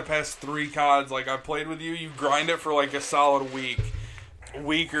swear, like, the past 3 CODs, like, I played with you, you grind it for, like, a solid week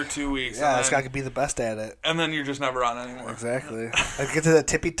or 2 weeks. Yeah, this guy could be the best at it. And then you're just never on anymore. Exactly. I get to the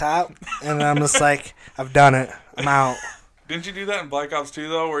tippy top, and I'm just like, I've done it. I'm out. Didn't you do that in Black Ops 2,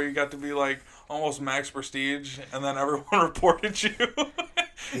 though, where you got to be, like, almost max prestige, and then everyone reported you?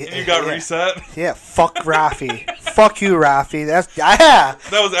 And you got reset? Yeah, fuck Rafi. Fuck you, Rafi. That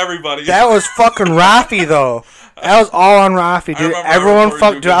was everybody. That was fucking Rafi, though. That was all on Rafi, dude. Everyone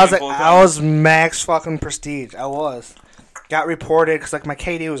fucked, dude. I was max fucking prestige. I was. Got reported because, like, my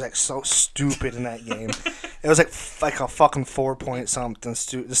KD was, like, so stupid in that game. It was, like a fucking 4-point something.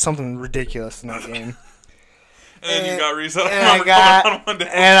 Something ridiculous in that game. And you got reset. And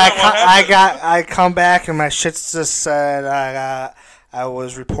I come back and my shit's just said I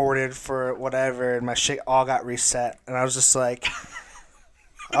was reported for whatever, and my shit all got reset, and I was just like,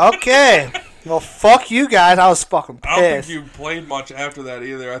 okay, well, fuck you guys. I was fucking pissed. I don't think you played much after that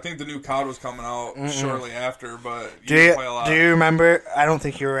either. I think the new COD was coming out shortly after, but you didn't play a lot. Do you remember? I don't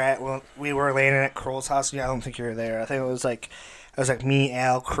think you were at. Well, we were landing at Kroll's house. Yeah, I don't think you were there. I think it was like me,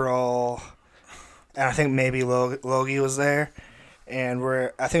 Al, Kroll. And I think maybe Logie was there, and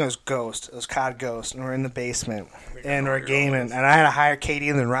I think it was Ghost. It was COD Ghost, and we're in the basement, and we're gaming, and I had a higher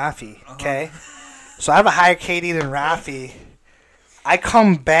KD than Rafi, okay? So I have a higher KD than Rafi. I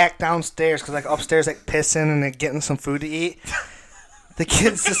come back downstairs, because, like, upstairs, like, pissing and like, getting some food to eat. The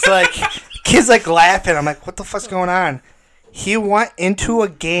kid's just, like, laughing. I'm like, what the fuck's going on? He went into a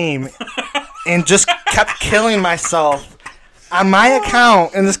game and just kept killing myself on my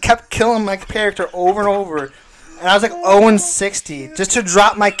account, and just kept killing my character over and over. And I was like 0-60 just to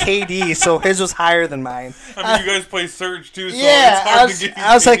drop my KD, so his was higher than mine. I mean, you guys play Surge too, so it's hard to get your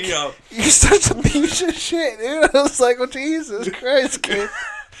I was KD like, up. You're such a piece of shit, dude. I was like, oh, Jesus Christ, kid.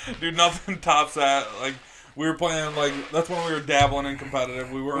 Dude, nothing tops that. Like, we were playing, like, that's when we were dabbling in competitive.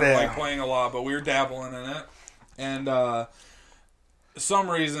 We weren't, like, playing a lot, but we were dabbling in it. And, some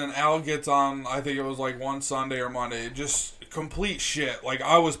reason, Al gets on, I think it was, like, one Sunday or Monday, just complete shit. Like,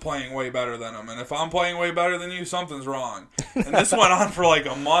 I was playing way better than him, and if I'm playing way better than you, something's wrong. And this went on for like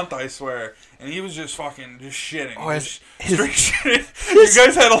a month, I swear, and he was just fucking shitting. Straight shitting. You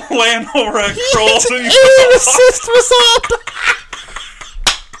guys had a land over at Kroll's, and his assist was up.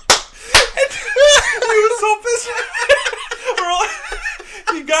 He was so pissed.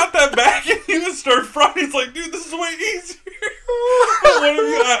 He got that back, and he was stir fried. He's like, dude, this is way easier. But one of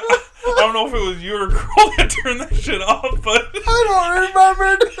you, I don't know if it was you or Kroll that turned that shit off, but I don't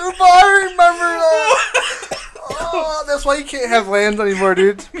remember, dude, but I remember that. Oh, that's why you can't have lands anymore,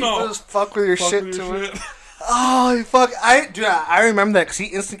 dude. People just fuck with your shit to it. Oh, fuck. I remember that because he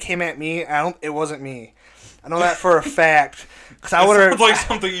instantly came at me. It wasn't me. I know that for a fact. Cause I sounds like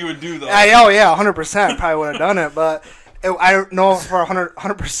something you would do, though. 100%. Probably would have done it, but I know for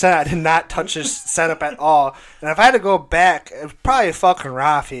 100% I did not touch his setup at all. And if I had to go back, it was probably fucking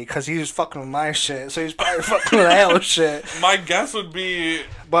Rafi, because he was fucking with my shit. So he's probably fucking with Al's shit. My guess would be...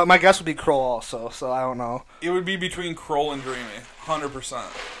 But my guess would be Kroll also, so I don't know. It would be between Kroll and Dreamy.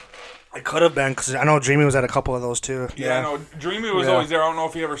 100%. It could have been, because I know Dreamy was at a couple of those, too. Yeah, I know. Dreamy was always there. I don't know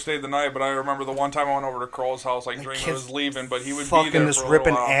if he ever stayed the night, but I remember the one time I went over to Kroll's house, like, Dreamy was leaving, but he would be there just for a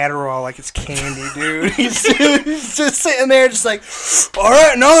ripping while. Adderall like it's candy, dude. He's just sitting there just like, all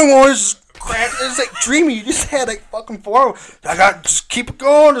right, another one. cracked. It was like, Dreamy, you just had like fucking 4. Just keep it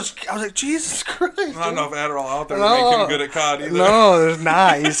going. I was like, Jesus Christ. Not enough Adderall out there to make him good at COD either. No, there's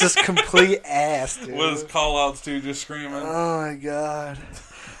not. He's just complete ass, dude. With his call-outs, too, just screaming. Oh, my God.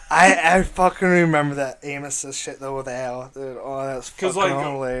 I fucking remember that aim assist shit, though, with Al. Dude, oh, that's fucking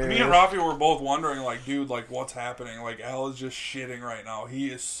hilarious. Me and Rafi were both wondering, like, dude, like, what's happening? Like, Al is just shitting right now. He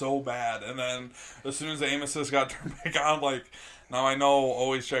is so bad. And then as soon as the aim assist got turned back on, like, now I know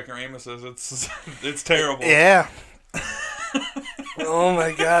always check your aim assist. It's terrible. Yeah. Oh, my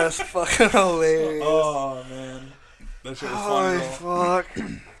God, that's fucking hilarious. Oh, man. That shit was Holy funny, fuck.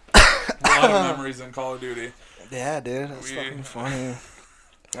 A lot of memories in Call of Duty. Yeah, dude, that's fucking funny.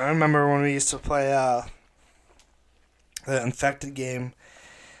 I remember when we used to play the Infected game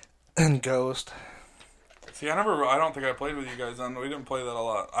and Ghost. See, I don't think I played with you guys then. We didn't play that a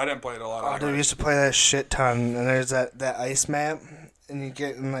lot. I didn't play it a lot. Oh, dude, we used to play that a shit ton. And there's that ice map, and you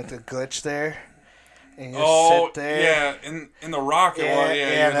get in, like, the glitch there. And you just sit there. Yeah, in the rocket.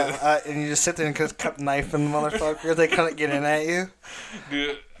 And you just sit there and just kept knifing the motherfucker. They couldn't get in at you.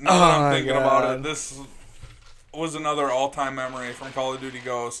 Dude, now that I'm thinking about it, this was another all-time memory from Call of Duty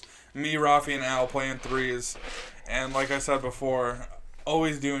Ghost. Me, Rafi, and Al playing 3s. And like I said before,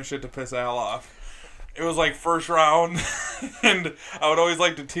 always doing shit to piss Al off. It was like first round, and I would always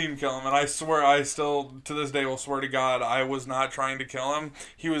like to team kill him. And I swear, I still, to this day, will swear to God, I was not trying to kill him.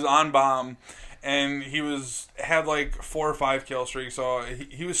 He was on bomb, and he had like 4 or 5 kill streaks, so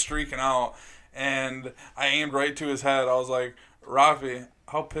he was streaking out. And I aimed right to his head. I was like, Rafi,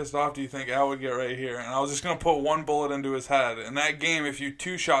 how pissed off do you think Al would get right here? And I was just going to put 1 bullet into his head. In that game, if you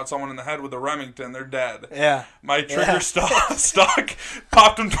 2-shot someone in the head with a Remington, they're dead. Yeah. My trigger stuck,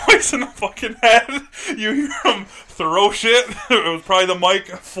 popped him twice in the fucking head. You hear him throw shit. It was probably the mic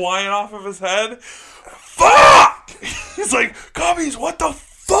flying off of his head. Fuck! He's like, Cubbies, what the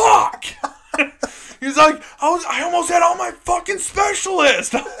fuck? He's like, I almost had all my fucking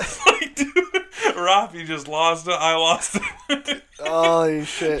specialists. I was like, dude, Rafi just lost it. I lost it. Holy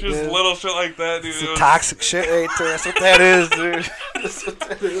shit, just dude. Little shit like that, dude. It's toxic shit right there. That's what that is, dude. That's what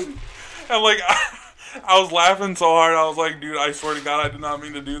that is. I'm like, I was laughing so hard. I was like, dude, I swear to God, I did not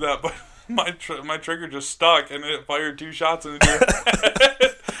mean to do that, but my trigger just stuck, and it fired 2 shots into your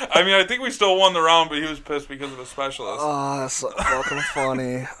head. I mean, I think we still won the round, but he was pissed because of a specialist. Oh, that's so fucking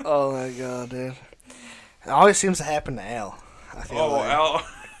funny. Oh, my God, dude. It always seems to happen to Al. I feel like. Al.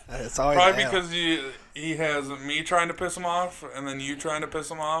 It's always probably Al. because he has me trying to piss him off, and then you trying to piss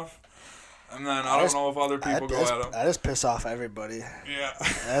him off, and then I don't know if other people go at him. I just piss off everybody. Yeah.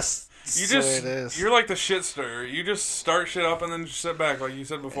 That's you the way it is. You're like the shit stirrer. You just start shit up and then just sit back, like you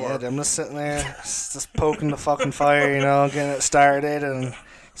said before. Yeah, I'm just sitting there, just poking the fucking fire, getting it started, and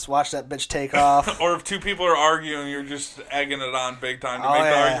just watch that bitch take off. Or if 2 people are arguing, you're just egging it on big time to make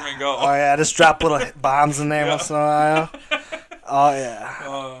the argument go. Oh, yeah, just drop little bombs in there once in a while. Oh,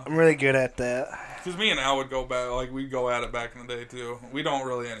 yeah. I'm really good at that. Because me and Al would go back, like, we'd go at it back in the day, too. We don't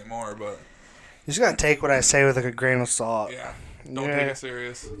really anymore, but... You just gotta take what I say with, like, a grain of salt. Yeah. Don't take it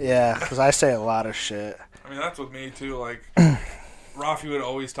serious. Yeah, because I say a lot of shit. I mean, that's with me, too. Like, Rafi would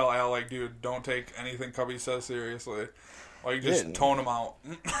always tell Al, like, dude, don't take anything Cubby says seriously. Like, just tone him out.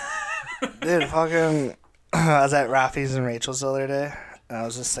 Dude, fucking... I was at Rafi's and Rachel's the other day, and I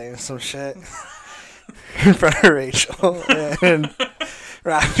was just saying some shit in front of Rachel, and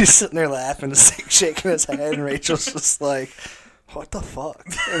Rafi's sitting there laughing, just shaking his head, and Rachel's just like, what the fuck?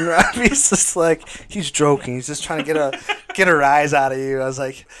 And Rafi's just like, he's joking. He's just trying to get a rise out of you. I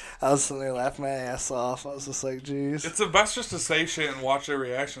was sitting there laughing my ass off. I was just like, jeez. It's the best just to say shit and watch their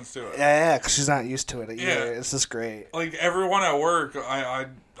reactions to it. Yeah, because she's not used to it either. Yeah. It's just great. Like, everyone at work, I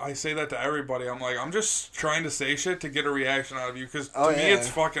say that to everybody. I'm like, I'm just trying to say shit to get a reaction out of you, because to me it's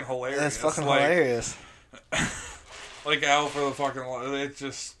fucking hilarious. It's fucking hilarious. Like, Al for the fucking... It's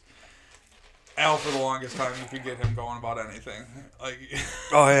just... Al, for the longest time, you could get him going about anything. Like,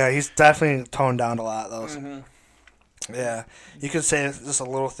 oh yeah, he's definitely toned down a lot. Those, yeah, you could say it's just a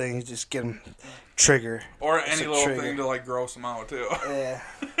little thing. You just get him trigger, or any little thing to like gross him out too. Yeah,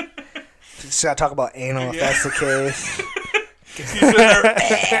 just gotta talk about anal if that's the case. He's in there.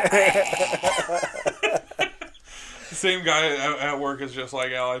 The same guy at work is just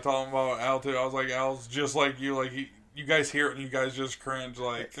like Al. I told him about Al too. I was like, Al's just like you. Like you guys hear it and you guys just cringe,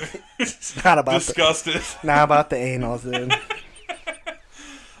 like it's not about disgusted. Not about the anal, dude.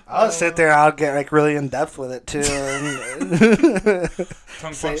 I'll sit there and I'll get like really in depth with it too.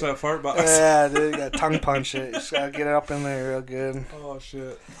 Tongue punch that fart box. Yeah, dude, you gotta tongue punch it. You just gotta get it up in there real good. Oh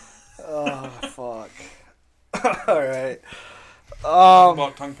shit. Oh fuck. Alright.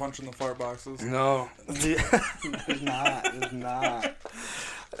 About tongue punching the fart boxes. No. There's not.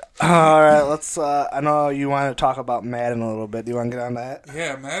 All right, let's. I know you want to talk about Madden a little bit. Do you want to get on that?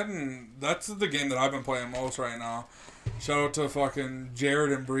 Yeah, Madden, that's the game that I've been playing most right now. Shout out to fucking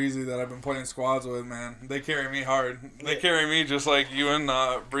Jared and Breezy that I've been playing squads with, man. They carry me hard. They carry me just like you and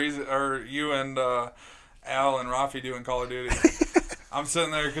Breezy, or you and Al and Rafi do in Call of Duty. I'm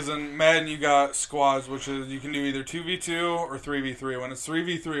sitting there because in Madden you got squads, which is you can do either 2v2 or 3v3. When it's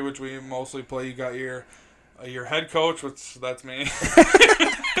 3v3, which we mostly play, you got your head coach, which that's me.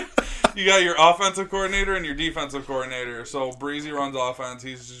 You got your offensive coordinator and your defensive coordinator. So Breezy runs offense.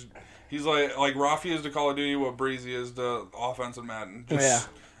 He's like Rafi is to Call of Duty what Breezy is to offense in Madden. Just,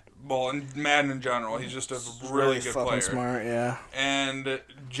 well, in Madden in general, he's just a really good player. Smart, yeah. And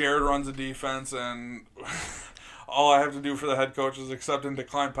Jared runs the defense, and all I have to do for the head coach is accept and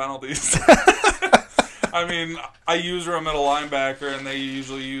decline penalties. I mean, I use her a middle linebacker, and they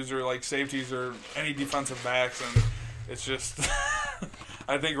usually use her like safeties or any defensive backs, and it's just...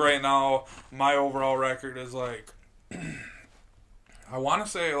 I think right now my overall record is like... I want to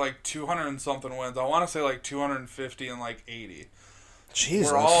say like 200 and something wins. I want to say like 250 and like 80.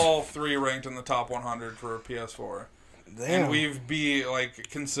 Jesus. We're all three ranked in the top 100 for PS4. Damn. And we've beat like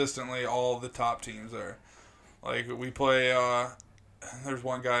consistently all the top teams there. Like we play, there's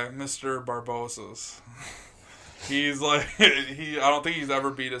one guy, Mr. Barbosa's. He's like, I don't think he's ever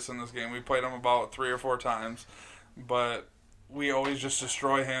beat us in this game. We played him about 3 or 4 times, but we always just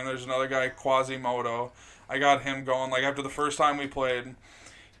destroy him. There's another guy, Quasimodo. I got him going. Like, after the first time we played,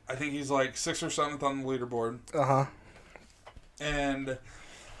 I think he's like 6th or 7th on the leaderboard. Uh-huh. And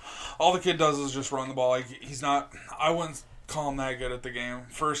all the kid does is just run the ball. Like, he's not... I wouldn't call him that good at the game.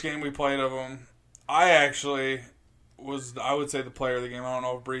 First game we played of him, I actually was, I would say, the player of the game. I don't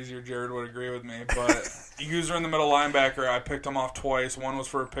know if Breezy or Jared would agree with me, but user in the middle linebacker, I picked him off twice. One was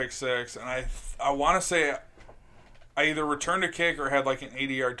for a pick 6, and I want to say... I either returned a kick or had like an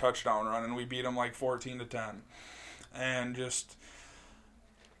 80-yard touchdown run, and we beat them like 14-10. And just,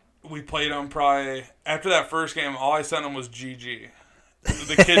 we played them probably, after that first game, all I sent them was GG.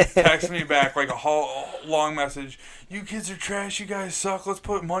 The kid texted me back like a whole long message, "You kids are trash, you guys suck, let's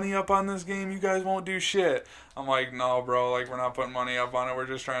put money up on this game, you guys won't do shit." I'm like, "No, bro, like we're not putting money up on it, we're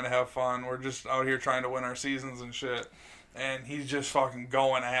just trying to have fun, we're just out here trying to win our seasons and shit." And he's just fucking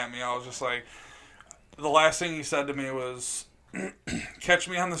going at me. I was just like, the last thing he said to me was, "Catch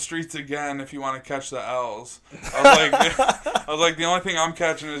me on the streets again if you want to catch the L's." I was like, the only thing I'm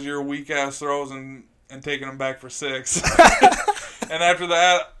catching is your weak ass throws and taking them back for 6. And after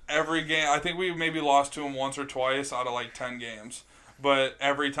that, every game, I think we maybe lost to him once or twice out of like 10 games. But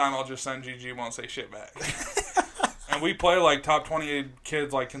every time I'll just send GG, won't say shit back. And we play like top 28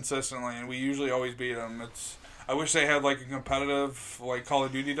 kids like consistently, and we usually always beat them. I wish they had like a competitive like Call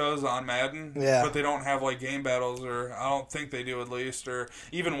of Duty does on Madden, but they don't have like game battles, or I don't think they do at least, or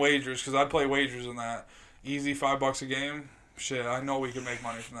even wagers, because I play wagers in that. Easy $5 a game. Shit, I know we can make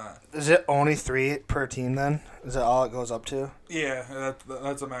money from that. Is it only 3 per team then? Is that all it goes up to? Yeah,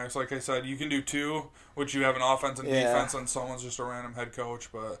 that's a max. Like I said, you can do 2, which you have an offense and defense, and someone's just a random head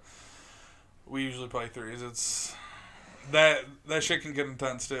coach, but we usually play 3s. It's that shit can get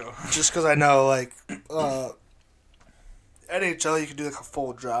intense too. Just because I know like NHL, you could do like a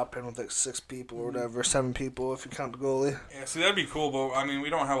full drop in with like 6 people or whatever, 7 people if you count the goalie. Yeah, see, that'd be cool, but I mean, we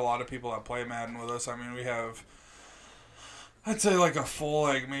don't have a lot of people that play Madden with us. I mean, we have, I'd say like a full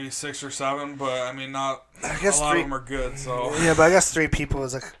like maybe 6 or 7, but I mean, not. I guess a lot of them are good. So yeah, but I guess 3 people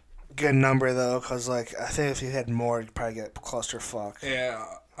is like a good number though, because like I think if you had more, you'd probably get clusterfuck. Yeah.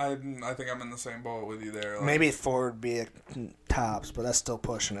 I think I'm in the same boat with you there. Like, maybe 4 would be tops, but that's still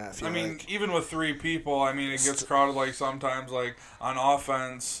pushing it. I mean, even with 3 people, I mean, it gets crowded. Like sometimes, like on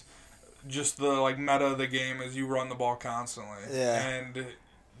offense, just the like meta of the game is you run the ball constantly, and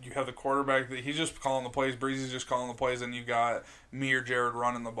you have the quarterback that he's just calling the plays. Breezy's just calling the plays, and you got me or Jared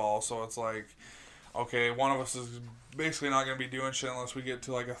running the ball. So it's like, okay, one of us is basically not going to be doing shit unless we get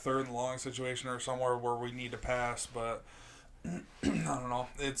to like a 3rd and long situation or somewhere where we need to pass, but. I don't know.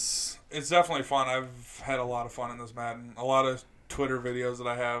 It's definitely fun. I've had a lot of fun in this Madden. A lot of Twitter videos that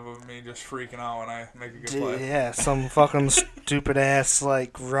I have of me just freaking out when I make a good play. Yeah, some fucking stupid ass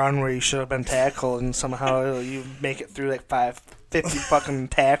like run where you should have been tackled and somehow you make it through like 50 fucking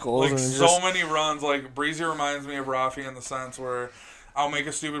tackles. Like and so many runs. Like Breezy reminds me of Rafi in the sense where I'll make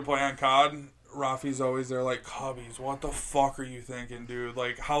a stupid play on COD. Rafi's always there like, "Cubbies, what the fuck are you thinking, dude?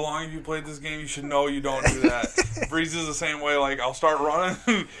 Like, how long have you played this game? You should know you don't do that." Breezy's the same way. Like, I'll start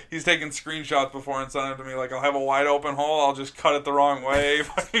running. He's taking screenshots before and sending them to me. Like, I'll have a wide open hole. I'll just cut it the wrong way.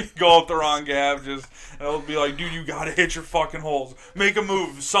 Go up the wrong gap. And it'll be like, "Dude, you got to hit your fucking holes. Make a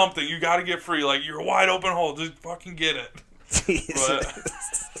move. Something. You got to get free. Like, you're a wide open hole. Just fucking get it."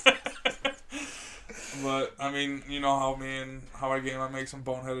 But I mean, you know how I game. I make some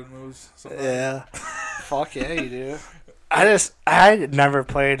boneheaded moves. Sometimes. Yeah. Fuck yeah, you do. I never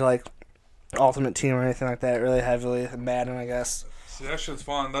played like Ultimate Team or anything like that really heavily. Madden, I guess. See, that shit's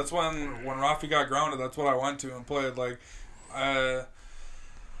fun. That's when Rafi got grounded. That's what I went to and played. Like, I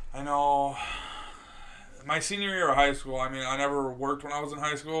know. My senior year of high school, I mean, I never worked when I was in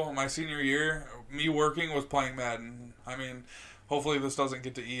high school. My senior year, me working was playing Madden. I mean, hopefully this doesn't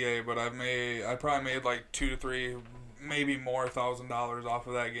get to EA, but I probably made like $2,000 to $3,000, maybe more $1,000 off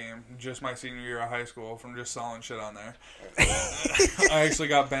of that game just my senior year of high school from just selling shit on there. I actually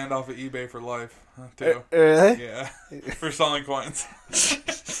got banned off of eBay for life too. Really? Yeah, for selling coins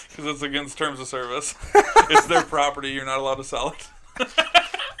because it's against terms of service. It's their property. You're not allowed to sell it.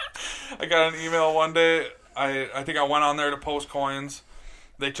 I got an email one day. I think I went on there to post coins.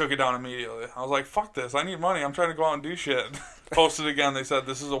 They took it down immediately. I was like, fuck this. I need money. I'm trying to go out and do shit. Posted again. They said,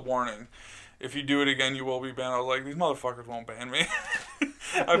 this is a warning. If you do it again, you will be banned. I was like, these motherfuckers won't ban me.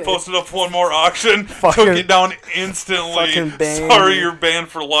 I posted up one more auction. Took it down instantly. Sorry, you're banned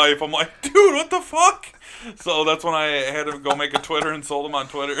for life. I'm like, dude, what the fuck? So that's when I had to go make a Twitter and sold them on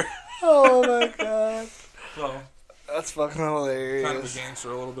Twitter. Oh, my God. So... That's fucking hilarious. Kind of a gangster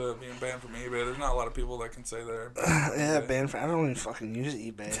a little bit being banned from eBay. There's not a lot of people that can say they're yeah, banned from... I don't even fucking use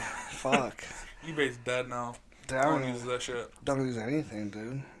eBay. Fuck. eBay's dead now. I don't use that shit. Don't use anything,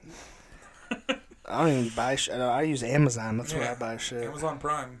 dude. I don't even buy shit. I use Amazon. That's where I buy shit. Amazon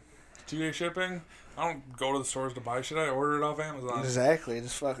Prime. 2-day shipping. I don't go to the stores to buy shit. I order it off Amazon. Exactly.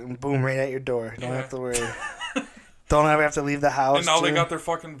 Just fucking boom right at your door. Don't have to worry. Don't ever have to leave the house. And now they got their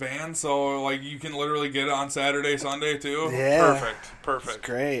fucking van, so like you can literally get it on Saturday, Sunday too. Yeah. Perfect. It's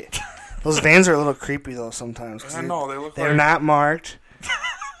great. Those vans are a little creepy though sometimes. I know they're not marked,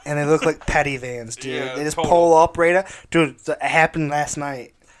 and they look like petty vans, dude. Yeah, they just pull up right up. Dude, it happened last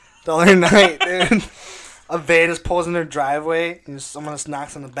night. The other night, dude. A van just pulls in their driveway, and someone just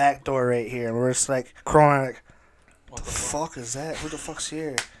knocks on the back door right here, and we're just like crawling like, what the fuck is that? Who the fuck's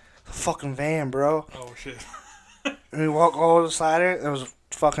here? The fucking van, bro. Oh shit. And we walk all over the slider. There was a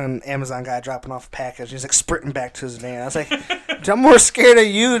fucking Amazon guy dropping off a package. He's like sprinting back to his van. I was like, I'm more scared of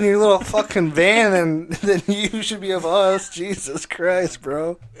you and your little fucking van than you should be of us. Jesus Christ,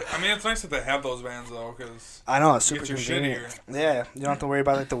 bro. I mean, it's nice that they have those vans though, because I know it's super convenient. Yeah, you don't have to worry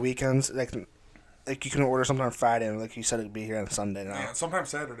about like the weekends. Like you can order something on Friday, and like you said, it'd be here on Sunday now. Yeah, sometimes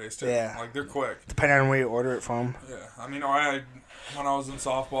Saturdays too. Yeah, like they're quick. Depending on where you order it from. Yeah, I mean, when I was in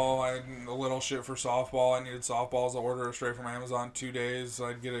softball, I had a little shit for softball. I needed softballs. I ordered it straight from Amazon 2 days.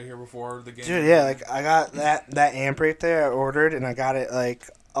 I'd get it here before the game. Dude, yeah, like I got that amp right there. I ordered, and I got it like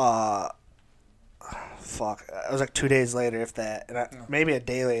fuck. It was like 2 days later, if that, and maybe a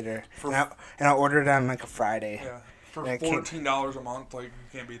day later. And I ordered it on like a Friday. Yeah, for $14 a month, like you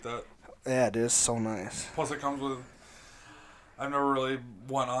can't beat that. Yeah, dude, it's so nice. Plus, it comes with. I've never really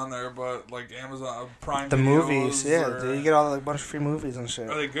went on there, but like Amazon Prime. The movies, yeah, dude, you get all like a bunch of free movies and shit.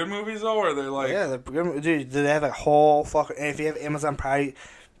 Are they good movies though, or are they like? Yeah, they're good. Dude, they have like whole fucking. And if you have Amazon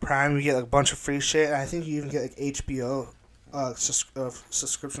Prime, you get like a bunch of free shit. And I think you even get like HBO,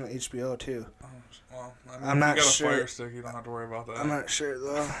 subscription to HBO too. Well, I mean, I'm not if you got sure. a Fire Stick, you don't have to worry about that. I'm not sure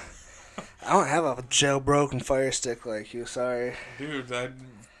though. I don't have a jailbroken Fire Stick like you. Sorry, dude. I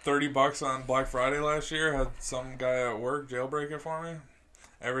 $30 on Black Friday last year. Had some guy at work jailbreak it for me.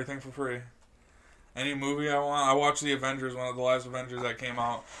 Everything for free. Any movie I want. I watched the Avengers, one of the last Avengers that came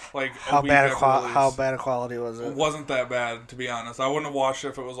out. Like how bad a quality was it? It wasn't that bad, to be honest. I wouldn't have watched it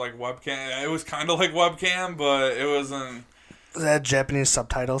if it was like webcam. It was kind of like webcam, but it wasn't. Was that Japanese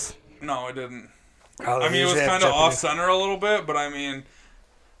subtitles? No, it didn't. Oh, I mean, it was kind of off center a little bit, but I mean,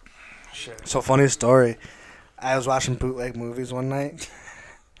 shit. So funny story. I was watching bootleg movies one night.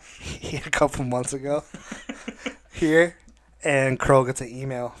 A couple months ago here, and Crow gets an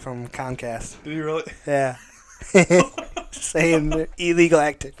email from Comcast. Did he really? Yeah. Saying illegal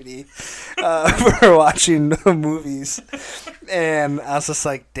activity for watching movies. And I was just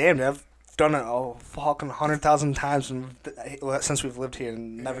like, damn, dude, I've done it fucking 100,000 times since we've lived here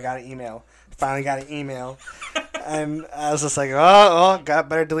and never got an email. Finally got an email. And I was just like,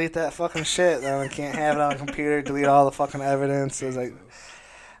 better delete that fucking shit. Then I can't have it on the computer, delete all the fucking evidence.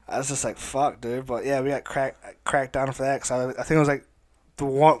 I was just like, fuck, dude. But yeah, we got cracked down for that. Cause I think it was like the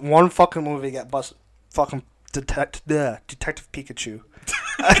one fucking movie got busted. Fucking Detective Pikachu.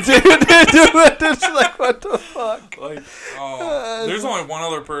 Dude, just like, what the fuck? Like, there's only one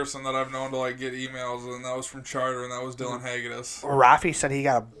other person that I've known to like get emails, and that was from Charter, and that was Dylan Hagedis. Rafi said he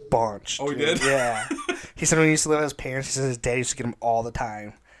got a bunch. Oh, dude. He did? Yeah. He said when he used to live with his parents, he said his dad used to get him all the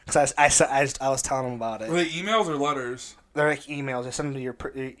time. Because I was telling him about it. Were they emails or letters? They're like emails. They send them to your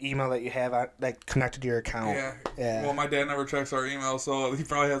email that you have like connected to your account. Yeah. Yeah. Well, my dad never checks our email, so he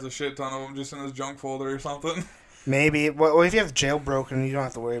probably has a shit ton of them just in his junk folder or something. Maybe. Well, if you have jailbroken, you don't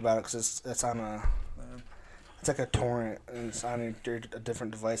have to worry about it because it's on a. It's like a torrent, and it's on a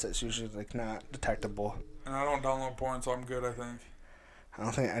different device that's usually like not detectable. And I don't download porn, so I'm good, I think. I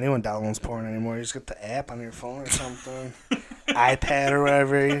don't think anyone downloads porn anymore. You just get the app on your phone or something, iPad or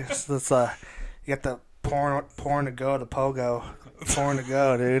whatever. You get the porn to go, the pogo, porn to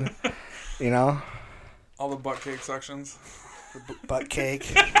go, dude. You know. All the butt cake sections. The butt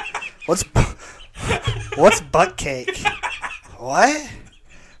cake. What's butt cake? What?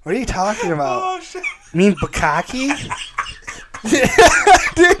 What are you talking about? Oh shit. You mean bukkake?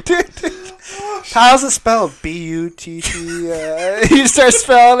 dude. How's it spelled? B-U-T-T. You start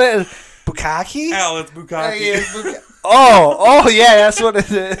spelling it. Bukkake? Al, it's bukkake. Oh, yeah, that's what it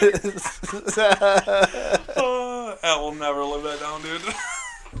is. Al will never live that down, dude.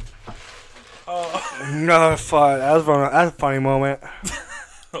 No, fun. That was a funny moment.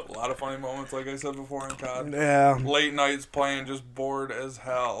 A lot of funny moments, like I said before in COD. Yeah. Late nights playing, just bored as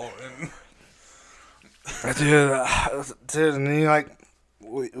hell. And dude, and then like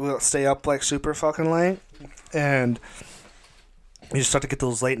we'll stay up like super fucking late, and you just start to get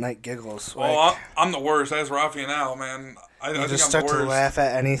those late night giggles. Well, like, I'm the worst. That's Rafi and Al, man. I think just I'm start the worst. to laugh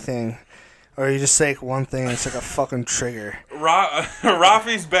at anything, or you just say one thing and it's like a fucking trigger.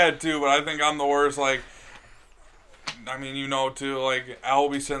 Rafi's bad too, but I think I'm the worst. Like, I mean, you know, too. Like, Al will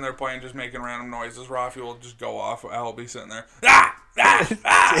be sitting there playing, just making random noises. Rafi will just go off. Al will be sitting there, yeah,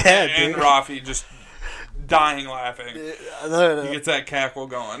 and Rafi just dying laughing. He gets that cackle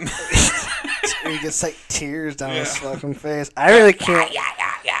going. He gets like tears down his fucking face. I really can't.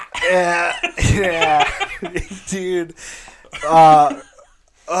 Yeah, dude.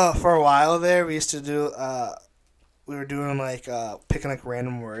 For a while there, we used to do. We were doing like picking like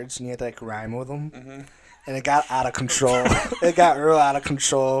random words, and you had to like rhyme with them. Mm-hmm. And it got out of control. It got real out of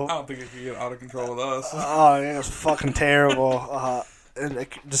control. I don't think it could get out of control with us. Oh, it was fucking terrible. And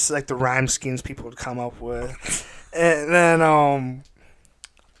like, just like the rhyme schemes people would come up with. And then,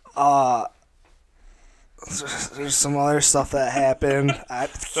 there's some other stuff that happened. I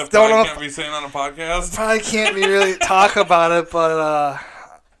don't know. Can't be saying on a podcast. Probably can't be really talk about it, but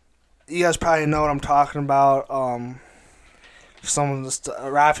you guys probably know what I'm talking about. If someone just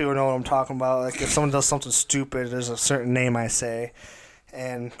Rafi would know what I'm talking about. Like if someone does something stupid, there's a certain name I say,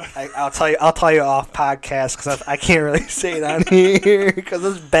 and I'll tell you off podcast because I can't really say it on here because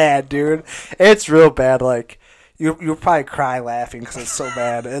it's bad, dude. It's real bad. Like you'll probably cry laughing because it's so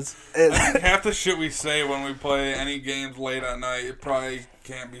bad. Half the shit we say when we play any games late at night, it probably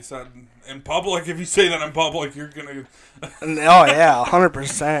can't be said in public. If you say that in public, you're gonna. Oh yeah,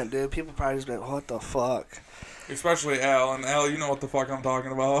 100%, dude. People probably just be like, "What the fuck." Especially Al. And Al, you know what the fuck I'm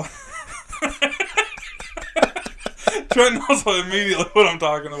talking about. Trent knows immediately what I'm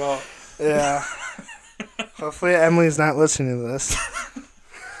talking about. Yeah. Hopefully Emily's not listening to this.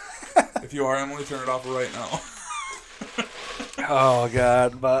 If you are, Emily, turn it off right now. Oh,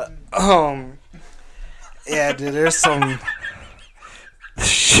 God. But, yeah, dude, there's some...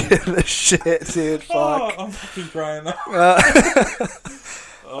 The shit, dude. Fuck. Oh, I'm fucking crying now.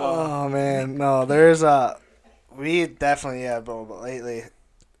 Oh, man. No, there's a... We definitely, but lately,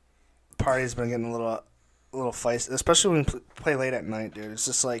 party's been getting a little feisty, especially when we play late at night, dude. It's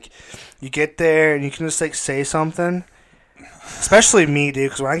just like, you get there and you can just like say something. Especially me, dude,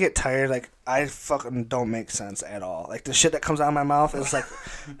 because when I get tired, like, I fucking don't make sense at all. Like, the shit that comes out of my mouth is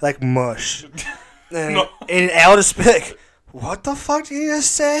like mush. And Al just be like, what the fuck did you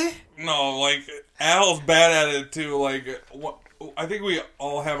just say? No, like, Al's bad at it too. Like, I think we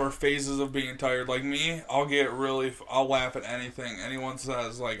all have our phases of being tired. Like me, I'll laugh at anything anyone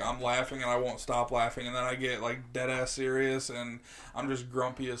says. Like, I'm laughing and I won't stop laughing, and then I get like dead ass serious and I'm just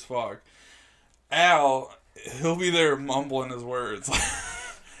grumpy as fuck. Al, he'll be there mumbling his words.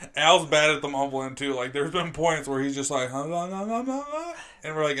 Al's bad at the mumbling too. Like, there's been points where he's just like, and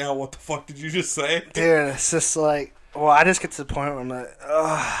we're like, Al, what the fuck did you just say? Dude, it's just like, well, I just get to the point where I'm like,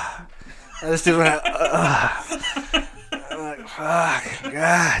 ugh. I just do that, ugh. I'm like, fuck,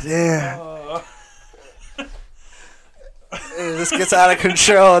 god damn. It just gets out of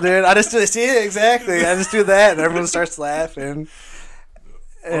control, dude. I just do, see it exactly. I just do that, and everyone starts laughing.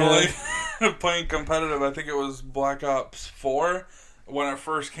 Well, like, playing competitive, I think it was Black Ops 4. When it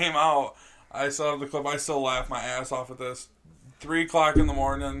first came out, I saw the clip. I still laugh my ass off at this. 3 o'clock in the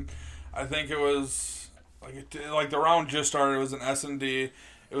morning. I think it was like the round just started. It was an S&D.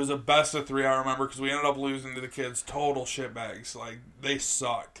 It was a best of 3, I remember, because we ended up losing to the kids. Total shitbags. Like, they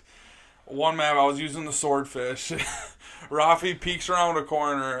sucked. one map, I was using the swordfish. Rafi peeks around a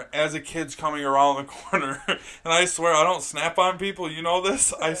corner as a kid's coming around the corner. And I swear, I don't snap on people. You know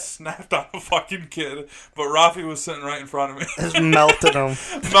this? I snapped on a fucking kid. But Rafi was sitting right in front of me. Just melted him.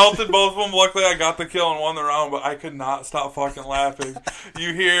 Melted both of them. Luckily, I got the kill and won the round, but I could not stop fucking laughing.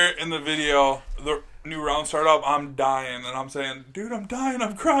 You hear in the video, the new round start up, I'm dying. And I'm saying, dude, I'm dying.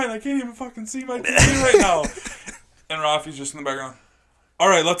 I'm crying. I can't even fucking see my TV right now. And Rafi's just in the background. All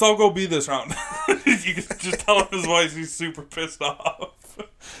right, let's all go be this round. You can just tell in his voice he's super pissed off.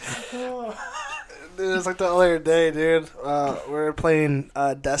 Dude, it's like the other day, dude. We were playing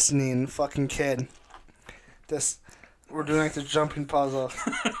Destiny and fucking kid. We're doing like the jumping puzzle.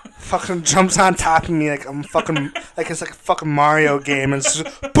 Fucking jumps on top of me like I'm fucking like it's like a fucking Mario game, and it's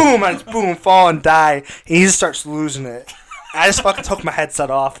just boom, I just boom, fall and die. And he just starts losing it. I just fucking took my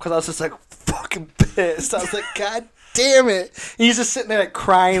headset off because I was just like fucking pissed. I was like, God damn it. And he's just sitting there like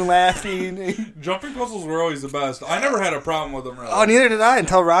crying, laughing. Jumping puzzles were always the best. I never had a problem with them, really. Oh, neither did I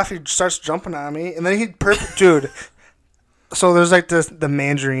until Rafi starts jumping on me. And then dude. So there's like the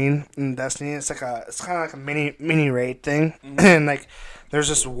Mandarin in Destiny. It's kind of like a mini raid thing. Mm-hmm. And like there's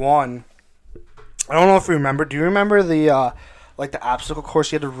this one. I don't know if you remember. Do you remember the like the obstacle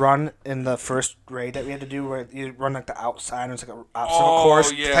course you had to run in the first raid that we had to do where you run like the outside and it's like an obstacle course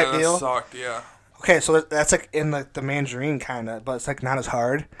type deal? Oh, yeah, that sucked, yeah. Okay, so that's like in like the Mandarin kind of, but it's like not as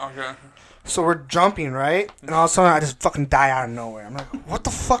hard. Okay. So we're jumping, right? And all of a sudden I just fucking die out of nowhere. I'm like, what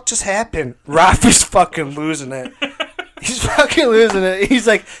the fuck just happened? Rafi's fucking losing it. He's fucking losing it. He's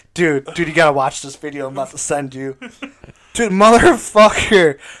like, dude, you gotta watch this video I'm about to send you. Dude,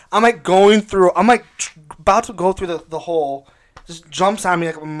 motherfucker. I'm like about to go through the hole. Just jumps on me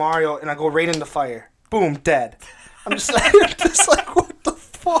like a Mario, and I go right into fire. Boom, dead. I'm just like, what the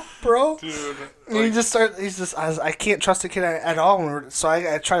fuck, bro? Dude. And I can't trust the kid at all. So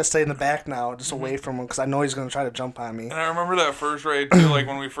I try to stay in the back now, just away from him, because I know he's going to try to jump on me. And I remember that first raid, too, like,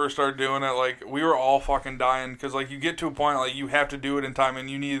 when we first started doing it, like, we were all fucking dying, because, like, you get to a point, like, you have to do it in time, and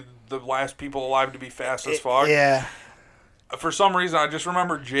you need the last people alive to be fast as fuck. Yeah. For some reason, I just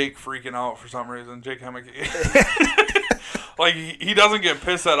remember Jake freaking out for some reason. Jake Hemmick. Like, he doesn't get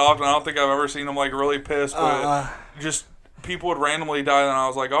pissed that often. I don't think I've ever seen him, like, really pissed, but just people would randomly die, and I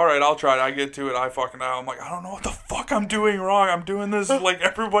was like, all right, I'll try it. I get to it. I fucking die. I'm like, I don't know what the fuck I'm doing wrong. I'm doing this like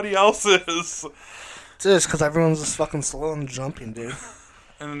everybody else is. It's just because everyone's just fucking slow and jumping, dude.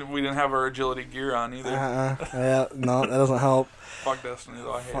 And we didn't have our agility gear on either. Yeah, no, that doesn't help. Fuck Destiny,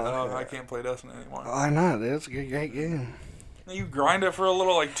 though. I hate it. I can't play Destiny anymore. Why not, dude? It's a great game. You grind it for a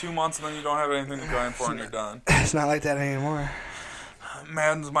little, like 2 months, and then you don't have anything to grind for, and you're done. It's not like that anymore.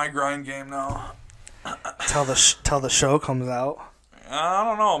 Madden's my grind game now. Till the show comes out. I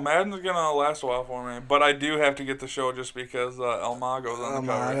don't know. Madden's gonna last a while for me, but I do have to get the show just because El Mago's on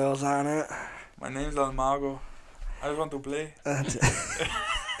the cover. El Mago's on it. My name's El Mago. I just want to play. That's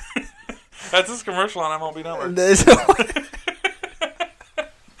his commercial on MLB Network.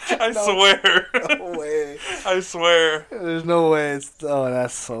 I swear. No way. I swear. There's no way.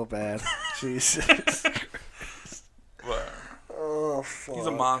 That's so bad. Jesus. But, oh, fuck. He's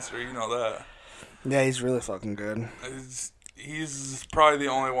a monster. You know that. Yeah, he's really fucking good. He's probably the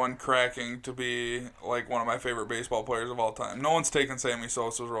only one cracking to be like one of my favorite baseball players of all time. No one's taken Sammy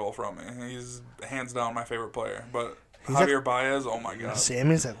Sosa's role from me. He's hands down my favorite player. But Javier Baez, oh my god.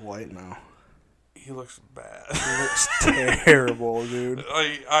 Sammy's like white now. He looks bad. He looks terrible, dude.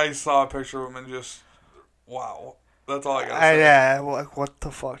 I saw a picture of him and just, wow. That's all I gotta say. Yeah, like, what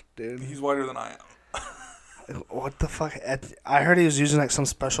the fuck, dude? He's whiter than I am. What the fuck? I heard he was using like some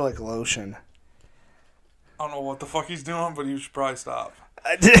special like lotion. I don't know what the fuck he's doing, but he should probably stop.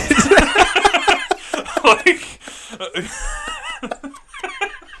 I did.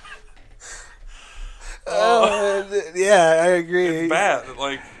 Yeah, I agree. It's bad.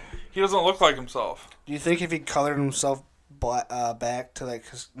 Like, he doesn't look like himself. Do you think if he colored himself back to like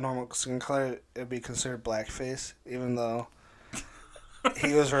his normal skin color, it'd be considered blackface, even though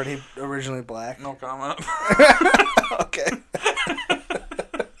he was already originally black? No comment. Okay.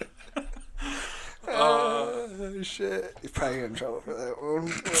 Shit. He's probably getting in trouble for that one.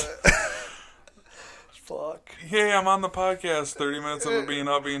 Fuck. Hey, I'm on the podcast. 30 minutes of it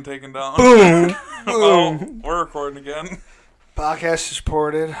being taken down. Boom. Well, Boom. we're recording again. Podcast is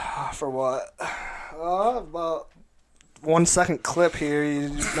reported for what? About 1 second clip here. You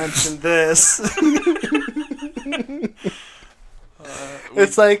mentioned this.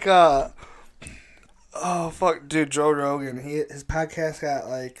 It's like, oh fuck, dude, Joe Rogan. His podcast got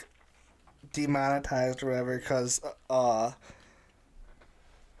like demonetized or whatever because it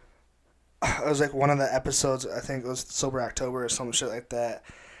was like one of the episodes, I think it was Sober October or some shit like that,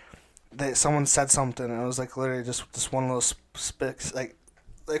 someone said something, and it was like literally just one little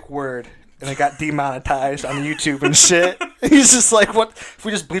like word, and it got demonetized on YouTube and shit. He's just like, what? If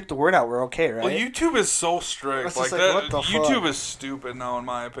we just bleep the word out, we're okay, right? Well, YouTube is so strict. Like that, what the YouTube fuck? Is stupid now, in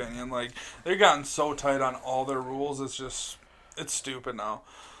my opinion. Like they've gotten so tight on all their rules. It's stupid now.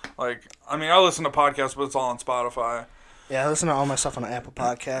 Like, I mean, I listen to podcasts, but it's all on Spotify. Yeah, I listen to all my stuff on Apple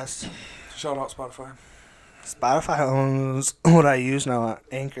Podcasts. Shout out Spotify. Spotify owns what I use now,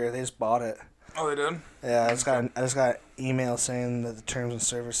 Anchor. They just bought it. Oh, they did? Yeah, I just got an email saying that the terms and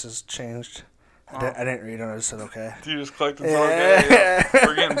services changed. I didn't read it. I just said okay. You just clicked and said okay. Yeah.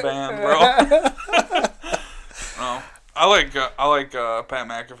 We're getting banned, bro. No, I like Pat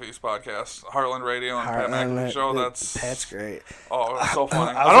McAfee's podcast, Heartland Radio and Pat McAfee Show. Pat's great. Oh, it's so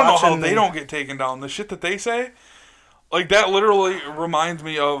funny. I don't know how they don't get taken down. The shit that they say. Like, that literally reminds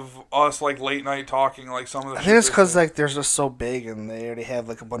me of us, like, late night talking, like, some of the I think it's because, like, they're just so big and they already have,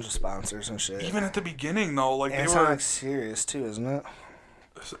 like, a bunch of sponsors and shit. Even at the beginning, though, like, and they it's were... on, like, Sirius, too, isn't it?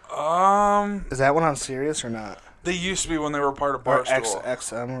 Is that one on Sirius or not? They used to be when they were part of Barstool. Or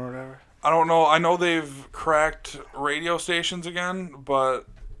XM or whatever. I don't know. I know they've cracked radio stations again, but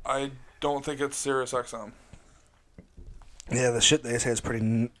I don't think it's Sirius XM. Yeah, the shit they say is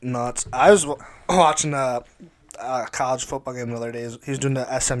pretty nuts. I was watching college football game the other day. He was doing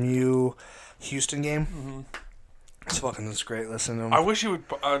the SMU Houston game. Mm-hmm. It's great listening to him. I wish he would,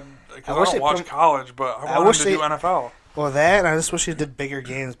 because I don't watch college, but I want him to do NFL. Well, that, and I just wish he did bigger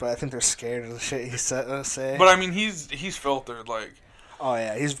games, but I think they're scared of the shit he say. But, I mean, he's filtered, like... Oh,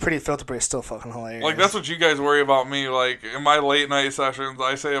 yeah, he's pretty filtered, but he's still fucking hilarious. Like, that's what you guys worry about me. Like, in my late night sessions,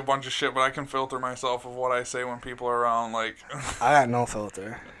 I say a bunch of shit, but I can filter myself of what I say when people are around, like... I got no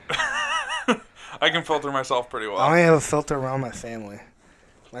filter. I can filter myself pretty well. I only have a filter around my family.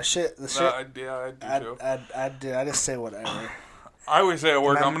 The shit... I do, too. I just say whatever. I always say at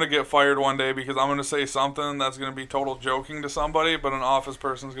work, I'm going to get fired one day because I'm going to say something that's going to be total joking to somebody, but an office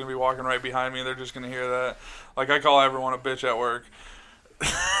person's going to be walking right behind me, and they're just going to hear that. Like, I call everyone a bitch at work.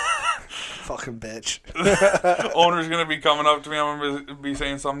 Fucking bitch. Owner's gonna be coming up to me. I'm gonna be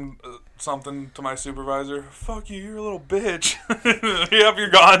saying something to my supervisor. Fuck you, you're a little bitch. Yep, you're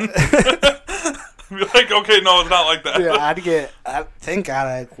gone. Be like, okay, no, it's not like that. Yeah, thank God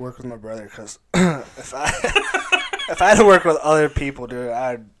I work with my brother, because if I had to work with other people, dude,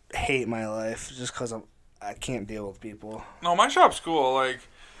 I'd hate my life just because I can't deal with people. No, my shop's cool, like.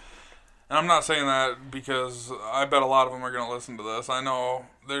 And I'm not saying that because I bet a lot of them are going to listen to this. I know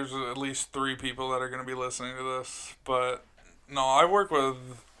there's at least 3 people that are going to be listening to this. But, no, I work with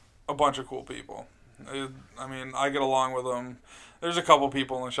a bunch of cool people. I mean, I get along with them. There's a couple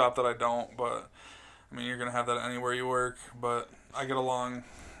people in the shop that I don't, but, I mean, you're going to have that anywhere you work. But I get along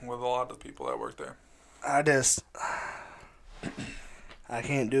with a lot of the people that work there. I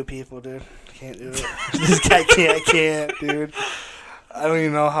can't do people, dude. I can't do it. I can't, dude. I don't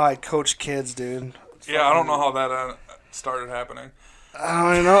even know how I coach kids, dude. Yeah, I don't know how that started happening. I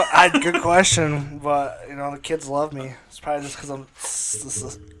don't even know. Good question, but, the kids love me. It's probably just because I'm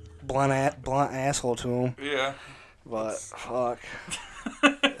this blunt asshole to them. Yeah. But, fuck.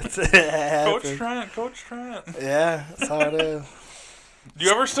 Coach Trent. Yeah, that's how it is. Do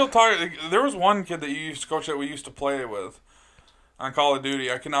you ever still talk? There was one kid that you used to coach that we used to play with on Call of Duty.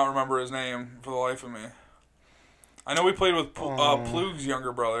 I cannot remember his name for the life of me. I know we played with Plug's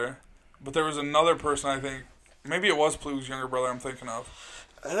younger brother, but there was another person, I think. Maybe it was Plug's younger brother I'm thinking of.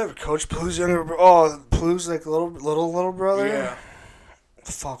 I never coached Plug's younger brother. Oh, Plug's like little brother? Yeah.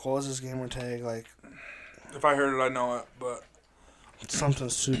 Fuck, what was his gamer tag? Like, if I heard it, I'd know it, but... Something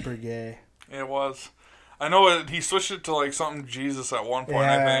super gay. Yeah, it was. I know he switched it to like something Jesus at one point,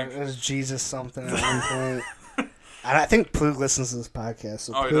 yeah, I think. It was Jesus something at one point. And I think Plug listens to this podcast.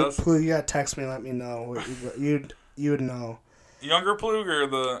 So he does? Plug, you gotta text me and let me know. You would know. Younger Plug or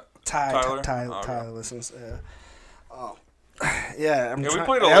the Tyler? Tyler listens. Yeah. Oh, yeah. We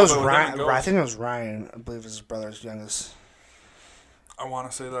played a little bit with Ryan. I think it was Ryan. I believe his brother's youngest. I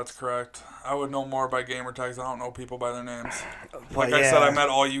want to say that's correct. I would know more by gamer tags. I don't know people by their names. But I said, I met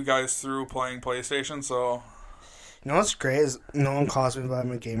all you guys through playing PlayStation, so... You know what's great is no one calls me by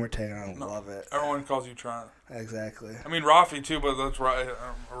my gamer tag, and I love it. Everyone calls you Trent. Exactly. I mean, Rafi, too, but that's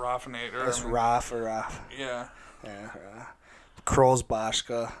Raffinator. That's Raff or Raff. Yeah. Yeah. Kroll's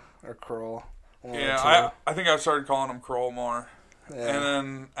Boschka, or Kroll. Yeah, I think I started calling him Kroll more. Yeah. And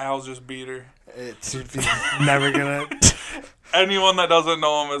then Al's just Beater. It's never gonna... Anyone that doesn't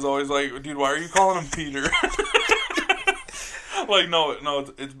know him is always like, dude, why are you calling him Peter? Like, no,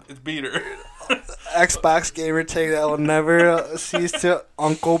 it's Beater. That's Xbox gamer tag that will never cease to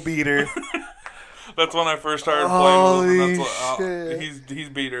Uncle Beater. That's when I first started playing with him. Holy That's he's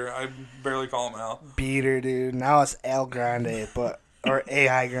Beater. I barely call him Al. Beater, dude. Now it's El Grande, or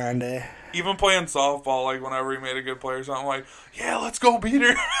AI Grande. Even playing softball, like whenever he made a good play or something, I'm like, yeah, let's go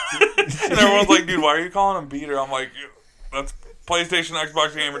Beater. And everyone's like, dude, why are you calling him Beater? I'm like, that's PlayStation,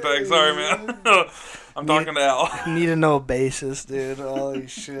 Xbox gamer tag. Sorry, man. I'm talking to Al. Need to know basis, dude. Holy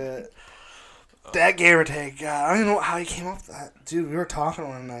shit. That gamer tag, God, I don't even know how he came up with that. Dude, we were talking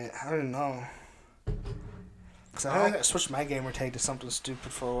one night. I don't even know. Because I switched my gamer tag to something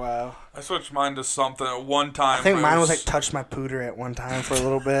stupid for a while. I switched mine to something at one time. I think mine was like touch my pooter at one time for a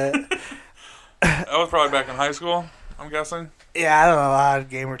little bit. That was probably back in high school, I'm guessing. Yeah, I had a lot of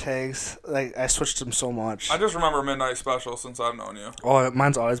gamer tags. Like, I switched them so much. I just remember Midnight Special since I've known you. Oh,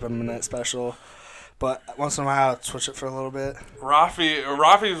 mine's always been Midnight Special. But once in a while, I'd switch it for a little bit.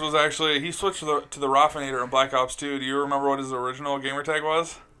 Rafi's was actually, he switched to the Raffinator in Black Ops 2. Do you remember what his original gamer tag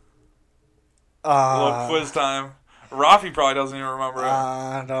was? A little quiz time. Rafi probably doesn't even remember it.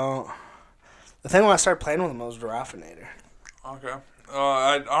 I don't. The thing when I started playing with him was the Raffinator. Okay.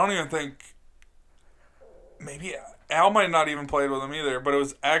 I don't even think, maybe Al might not even played with him either, but it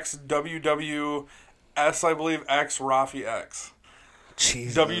was XWWS, I believe, X Rafi X.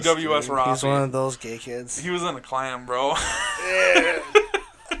 Jesus, WWS dude. Rafi. He's one of those gay kids. He was in a clan, bro. Yeah.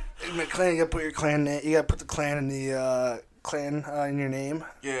 In the clan, you gotta put your clan name. You gotta put the clan in the clan in your name.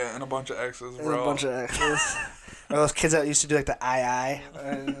 Yeah, and a bunch of X's, bro. And a bunch of X's. Or those kids that used to do like the II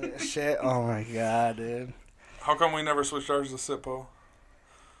and shit. Oh my god, dude. How come we never switched ours to Sitpo?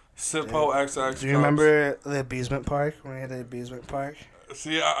 Sitpo XX. Do you remember the Abusement Park when we had the Abusement Park?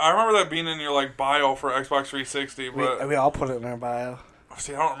 See, I remember that being in your like bio for Xbox 360, but we all put it in our bio.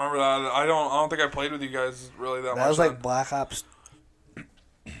 See, I don't remember that. I don't think I played with you guys really that much. That was then. like Black Ops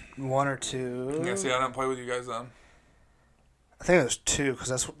 1 or 2. Yeah, see, I didn't play with you guys then. I think it was 2 because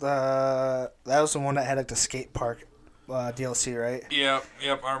that was the one that had like the skate park DLC, right? Yep,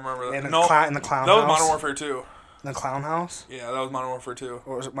 I remember that. In the clown that house. was Modern Warfare 2. In the clown house? Yeah, that was Modern Warfare 2.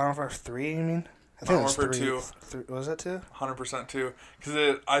 Or was it Modern Warfare 3, you mean? I Modern think it was Warfare 3. Was it 2? 100% 2.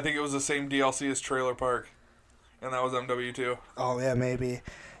 Because I think it was the same DLC as Trailer Park. And that was MW2. Oh, yeah, maybe.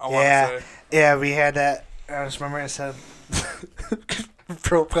 I want to say. Yeah, we had that. I just remember it said,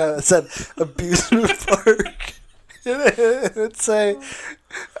 profile, it said Abusement Park. It'd say,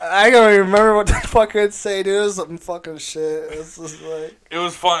 I don't even remember what the fuck it'd say, dude. It was some fucking shit. It's just like, it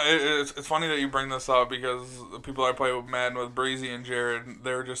was fun. It's funny that you bring this up because the people I play with Madden with Breezy and Jared,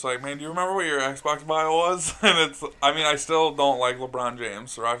 they were just like, man, do you remember what your Xbox bio was? And I still don't like LeBron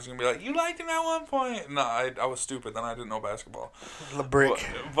James. So Rock's gonna be like, you liked him at one point. No, I was stupid. Then I didn't know basketball. LeBrick.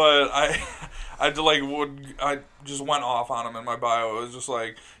 But I just went off on him in my bio. It was just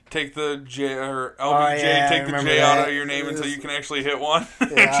like, take the J or LBJ, take the J out of your name until you can actually hit one.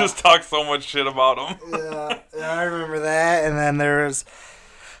 Yeah. Just talk so much shit about him. Yeah, I remember that. And then there was,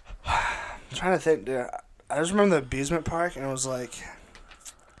 I'm trying to think, dude. I just remember the Abusement Park, and it was like,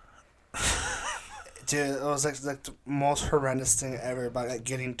 dude, it was like the most horrendous thing ever about like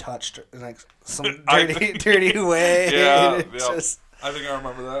getting touched in like some dirty way. Yeah, Just, I think I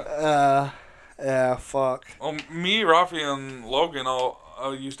remember that. Yeah, fuck. Well, me, Rafi, and Logan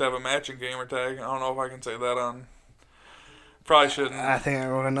I used to have a matching gamer tag. I don't know if I can say that on. Probably shouldn't. I think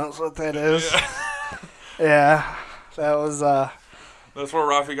everyone knows what that is. Yeah, yeah, that was. That's where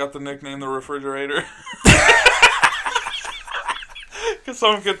Rafi got the nickname the Refrigerator. Because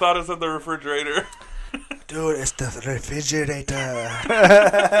some kid thought it said the refrigerator. Dude, it's the refrigerator.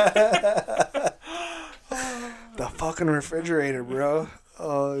 The fucking refrigerator, bro.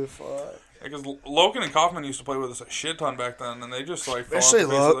 Oh fuck. Because Logan and Kaufman used to play with us a shit ton back then, and they just like fell Especially off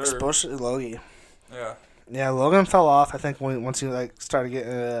the face of the earth. Especially Logie. Yeah. Yeah, Logan fell off. I think once he like started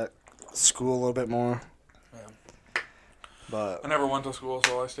getting school a little bit more. Yeah. But I never went to school,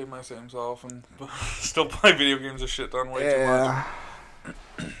 so I stayed my same self and still play video games a shit ton way too much.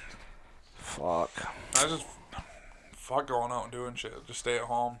 Fuck. I just fuck going out and doing shit. Just stay at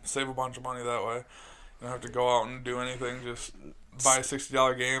home, save a bunch of money that way. You don't have to go out and do anything. Just buy a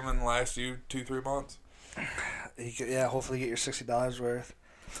 $60 game and last you 2-3 months. Hopefully get your $60 worth.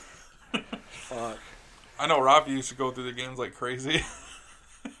 Fuck. I know Rafi used to go through the games like crazy.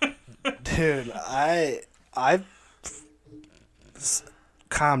 Dude, I've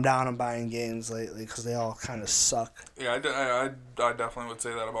calmed down on buying games lately because they all kind of suck. Yeah, I definitely would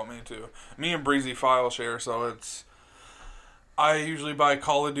say that about me too. Me and Breezy file share, so I usually buy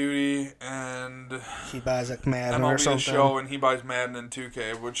Call of Duty and he buys like Madden MLB or something. The Show, and he buys Madden and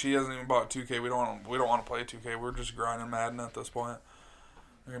 2K, which he hasn't even bought 2K. We don't want to play 2K. We're just grinding Madden at this point.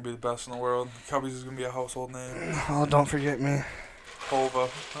 We're gonna be the best in the world. Cubbies is gonna be a household name. Oh, don't forget me. Hova.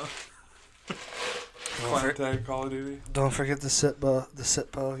 Clan Tag Call of Duty. Don't forget the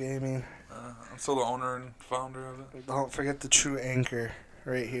Sitbo gaming. I'm still the owner and founder of it. Don't forget the true anchor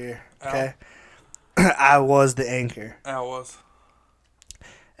right here. Okay? I was the anchor. Al was.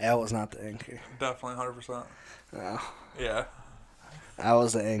 Al was not the anchor. Definitely 100%. No. Yeah. I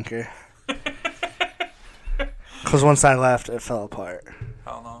was the anchor. Because once I left, it fell apart.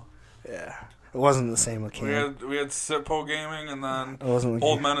 Hell no. Yeah. It wasn't the same with Cam. We had Sitpo Gaming and then It wasn't with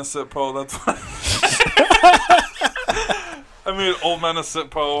Old Cam. Men of Sitpo. That's what I mean, Old Men of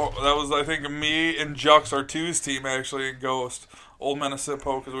Sitpo. That was, I think, me and Jux, our twos team, actually, and Ghost. Old Men of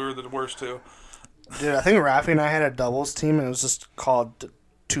Sitpo because we were the worst two. Dude, I think Rafi and I had a doubles team, and it was just called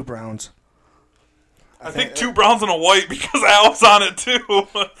Two Browns. I think 2 browns and a white because Al was on it too.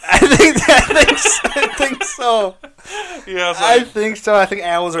 I think so. Yeah, I think so. I think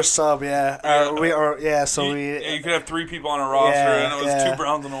Al was our sub. Yeah. You could have 3 people on a roster, and it was 2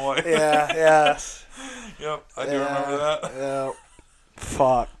 browns and a white. Yeah. Yep, I do remember that. Yeah.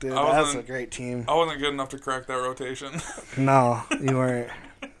 Fuck, dude. That was a great team. I wasn't good enough to crack that rotation. No, you weren't.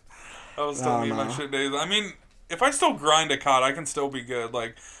 I was still meeting my shit days. I mean, if I still grind a COD, I can still be good.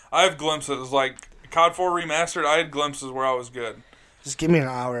 Like, I have glimpses. Like, COD 4 Remastered, I had glimpses where I was good. Just give me an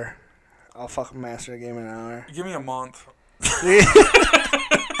hour. I'll fucking master a game in an hour. Give me a month.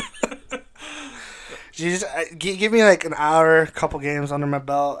 Give me like an hour, couple games under my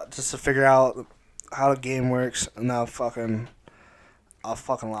belt, just to figure out how the game works, and I'll fucking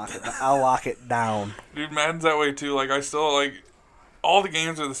lock it. I'll lock it down. Dude, Madden's that way too. Like, I still, like, all the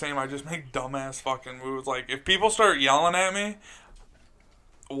games are the same. I just make dumbass fucking moves. Like, if people start yelling at me,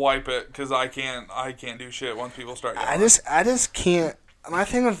 wipe it, because I can't do shit once people start yelling. I just can't. My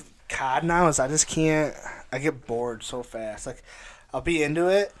thing with COD now is I just can't. I get bored so fast. Like, I'll be into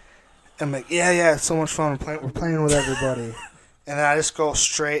it, and I'm like, yeah, it's so much fun. We're playing with everybody, and then I just go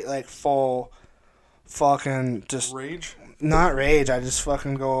straight like full, fucking just rage. Not rage. I just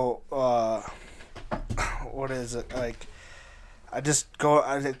fucking go. What is it like? I just go.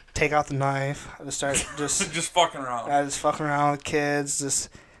 I take out the knife. I just start just just fucking around. I just fucking around with kids, just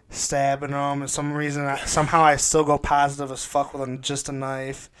stabbing them. And some reason, somehow I still go positive as fuck with just a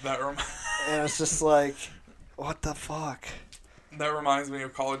knife. And it's just like, what the fuck? That reminds me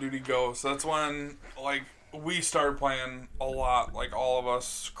of Call of Duty Ghosts. That's when like we started playing a lot. Like all of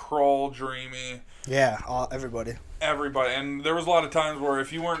us, Kroll, Dreamy. Yeah, everybody. And there was a lot of times where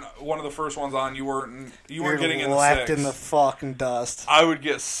if you weren't one of the first ones on, you weren't getting in the left six. in the fucking dust. I would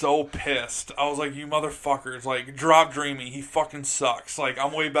get so pissed. I was like, you motherfuckers, like, drop Dreamy. He fucking sucks. Like,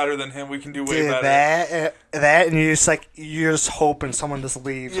 I'm way better than him. We can do way better. That, and you're just hoping someone just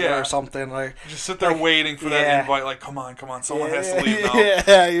leaves or something. Like, just sit there waiting for that invite. Like, come on, someone has to leave now.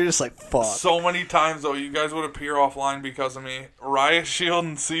 Yeah, you're just like, fuck. So many times though, you guys would appear offline because of me. Riot Shield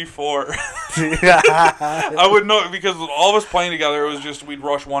and C4. I would know because with all of us playing together, it was just we'd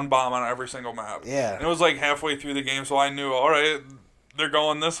rush one bomb on every single map. Yeah. And it was like halfway through the game, so I knew, all right, they're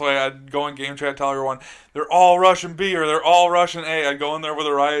going this way. I'd go in game chat, tell everyone, they're all rushing B or they're all rushing A. I'd go in there with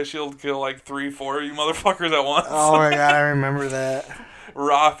a Riot Shield, kill like 3-4 of you motherfuckers at once. Oh my god, I remember that.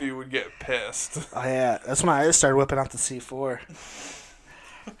 Rafi would get pissed. Oh yeah, that's when I just started whipping out the C4.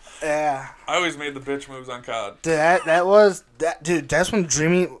 Yeah. I always made the bitch moves on COD. Dude, that's when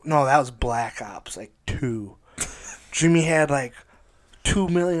Dreamy... No, that was Black Ops, like 2. Dreamy had like 2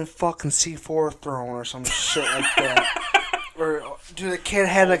 million fucking C4 thrown or some shit like that. Or, dude, the kid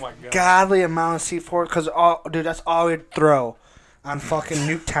had like godly amount of C4 because, that's all he'd throw on fucking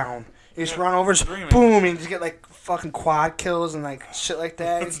Nuketown. He just run over, just boom, and just get like fucking quad kills and like shit like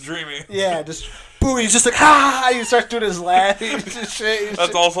that. It's Dreamy. Yeah, just boom. He's just like he starts doing his laugh.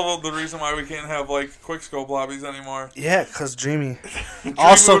 That's also the reason why we can't have like quickscope lobbies anymore. Yeah, cause Dreamy.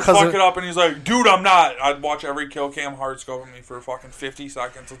 Also, would fuck it up, and he's like, "Dude, I'm not." I'd watch every kill cam hard scoping me for fucking 50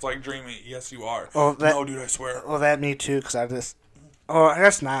 seconds. It's like, Dreamy, yes you are. No, dude, I swear. Well, that me too, cause I guess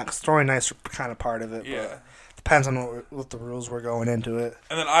not. Cause throwing knives are kind of part of it. Yeah. But depends on what the rules were going into it.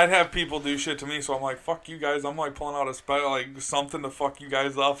 And then I'd have people do shit to me, so I'm like, fuck you guys. I'm like pulling out a spell, like something to fuck you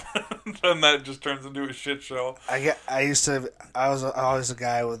guys up. And that just turns into a shit show. I was always a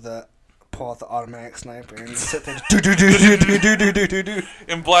guy with the pull out the automatic sniper and sit there do.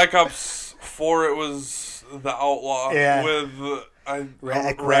 In Black Ops 4, it was the Outlaw with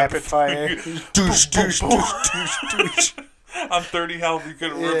rapid fire. Douche. On 30 health, you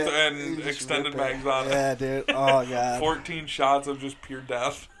could rip and extended mags on it. Yeah, dude. Oh, God. 14 shots of just pure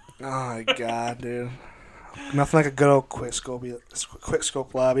death. Oh, my God, dude. Nothing like a good old quick scope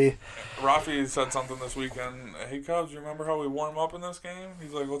lobby. Rafi said something this weekend. Hey, Cubs, you remember how we warm up in this game?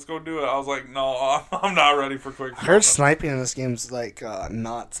 He's like, let's go do it. I was like, no, I'm not ready for quick I heard sniping in this game's like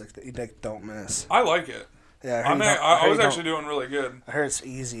nuts. Like, you like, don't miss. I like it. Yeah, I was actually doing really good. I heard it's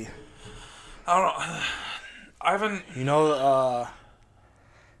easy. I don't know. I haven't... You know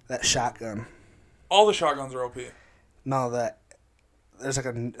that shotgun? All the shotguns are OP. No, there's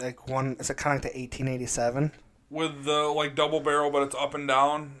one. It's kind of like the 1887. With the like double barrel, but it's up and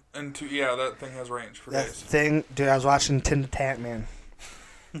down, and that thing has range for that days. Thing, dude. I was watching Tin Tat Man.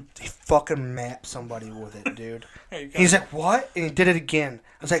 He fucking mapped somebody with it, dude. He's like, what? And he did it again.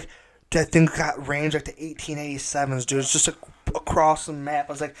 I was like, that thing got range like the 1887s, dude. It's just across the map.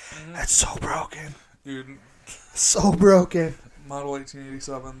 I was like, that's so broken, dude. So broken. Model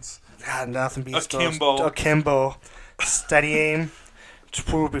 1887s. God, nothing beats Akimbo. Akimbo. Steady aim.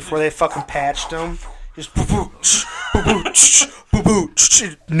 Before they fucking patched them. Just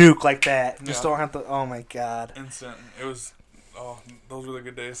nuke like that. Just don't have to. Oh my god. Instant. It was. Oh, those were the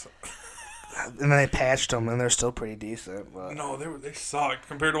good days. And then they patched them, and they're still pretty decent. But. No, they sucked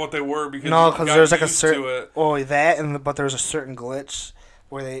compared to what they were because there's like a certain. Oh, that but there was a certain glitch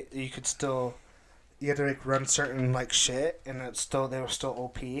where you could still. You had to like run certain like shit, and they were still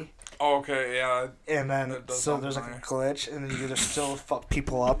OP. Oh, okay, yeah. And then there's like a glitch, and then you just still fuck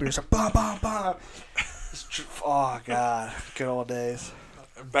people up, and you're just like bomb, bomb, bomb. Oh god, good old days.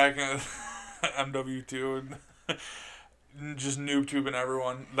 Back in MW2 and just noob tubing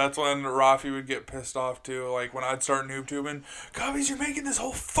everyone. That's when Rafi would get pissed off too. Like when I'd start noob tubing, Cubbies, you're making this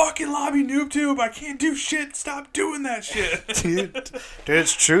whole fucking lobby noob tube. I can't do shit. Stop doing that shit, dude.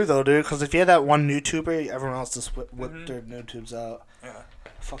 It's true though, dude. Because if you had that one YouTuber, everyone else just whipped their noob tubes out. Yeah. I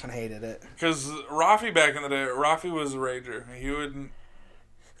fucking hated it. Because Rafi back in the day, Rafi was a rager. He would.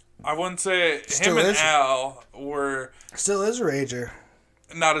 I wouldn't say him and Al were. Still is a rager.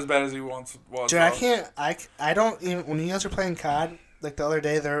 Not as bad as he once was. Dude, I don't even when you guys are playing COD, like the other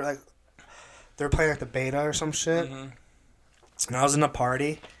day they were playing like the beta or some shit. And I was in a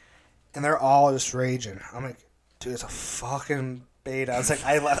party and they're all just raging. I'm like, dude, it's a fucking beta. I was like,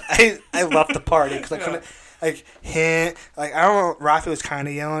 I left the party because I couldn't I don't know, Rafi was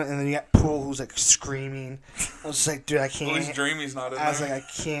kinda yelling and then you got Pool who's like screaming. I was just like, dude, I can't. At least Dreamy's not in there. I was like, I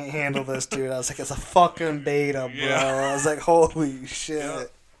can't handle this, dude. I was like, it's a fucking beta, bro. Yeah. I was like, holy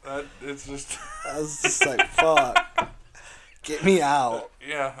shit. Yeah, it's just... I was just like, fuck. Get me out.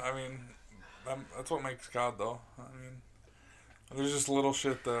 Yeah, I mean, that's what makes COD, though. I mean, there's just little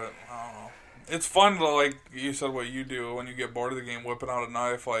shit that, I don't know. It's fun to, like you said, what you do when you get bored of the game, whipping out a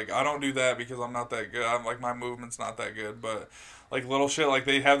knife. Like, I don't do that because I'm not that good. I'm like, my movement's not that good. But, like, little shit, like,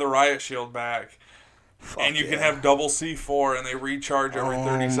 they have the riot shield back. And you can have double C4 and they recharge every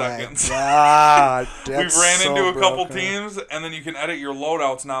 30 seconds. God, we've ran into a couple teams, and then you can edit your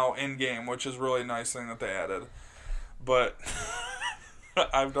loadouts now in game, which is a really nice thing that they added. But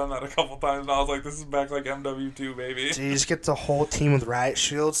I've done that a couple times, and I was like, this is back like MW2, baby. Dude, you just get the whole team with riot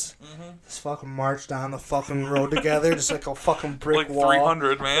shields. Just fucking march down the fucking road together, just like a fucking brick wall. Like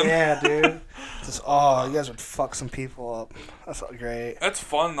 300, man. Yeah, dude. Just, you guys would fuck some people up. That's great. That's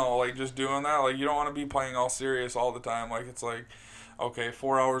fun, though, like, just doing that. Like, you don't want to be playing all serious all the time. Like, it's like, okay,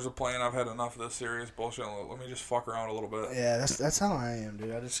 4 hours of playing, I've had enough of this serious bullshit. Let me just fuck around a little bit. Yeah, that's how I am,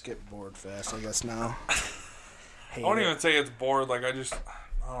 dude. I just get bored fast, I guess, now. I don't even say it's bored. Like, I don't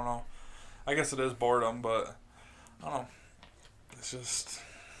know. I guess it is boredom, but I don't know. It's just...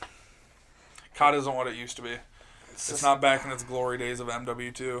 COD isn't what it used to be. It's not back in its glory days of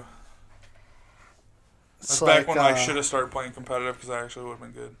MW2. It's back when I should have started playing competitive because I actually would have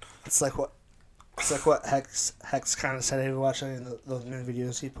been good. It's like what Hex kind of said he was watching those new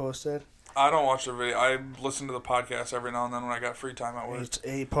videos he posted. I don't watch the video. I listen to the podcast every now and then when I got free time at work.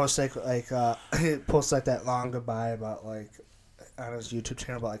 He posts he posts like that long goodbye about like on his YouTube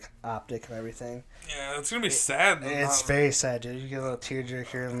channel about like Optic and everything. Yeah, it's gonna be sad. It's very sad, dude. You get a little tearjerker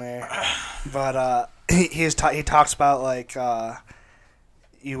here and there. But he talks about like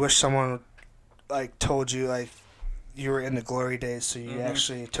you wish someone like told you like you were in the glory days, so you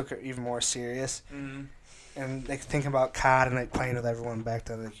actually took it even more serious. And like thinking about COD and like playing with everyone back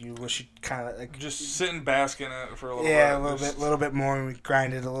then, like you wish you kind of like just sit and bask in it for a little bit. Yeah, a little bit more, and we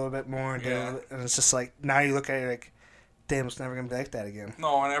grinded a little bit more, and and it's just like now you look at it like, damn, it's never gonna be like that again.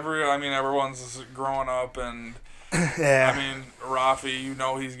 No, and everyone's growing up, and yeah. I mean, Rafi, you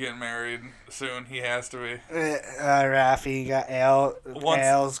know he's getting married soon. He has to be. Rafi got Al.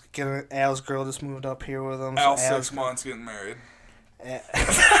 Al's girl just moved up here with him. Al's 6 months getting married.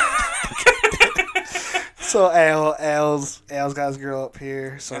 So Al's got his girl up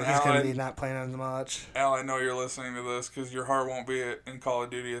here, so And he's Al, gonna be not playing as much. Al, I know you're listening to this because your heart won't be in Call of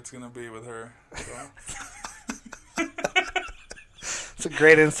Duty. It's gonna be with her. So. It's a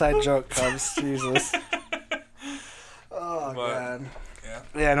great inside joke, Cubs. Jesus. Oh God.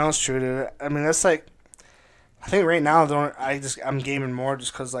 Yeah, no, it's true, dude. I mean, that's like, I think right now I'm gaming more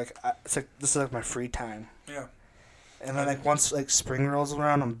just because like it's like this is like my free time. Yeah. And then like once like spring rolls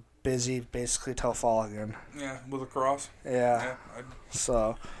around, I'm busy basically till fall again. Yeah, with a cross. Yeah.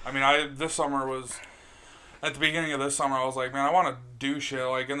 So. I mean, this summer was at the beginning of this summer. I was like, man, I want to do shit.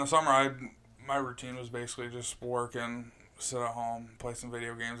 Like in the summer, my routine was basically just working, sit at home, play some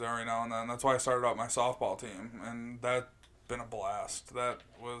video games every now and then. That's why I started out my softball team, and that's been a blast. That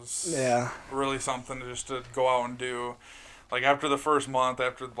was really something to go out and do. Like after the first month,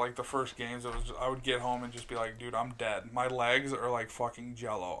 after like the first games, I would get home and just be like, dude, I'm dead. My legs are like fucking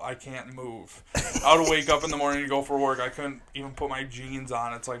jello. I can't move. I would wake up in the morning to go for work. I couldn't even put my jeans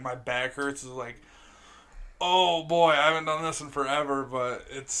on. It's like my back hurts. It's like, oh boy, I haven't done this in forever, but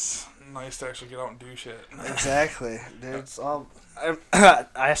it's nice to actually get out and do shit. Exactly, dude. It's all.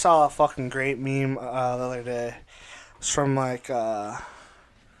 I saw a fucking great meme the other day. It's from like I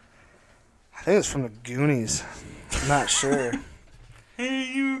think it's from the Goonies. I'm not sure.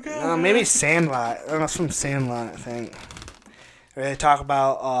 Hey, you guys. Maybe Sandlot. I don't know, it's from Sandlot, I think. Where they talk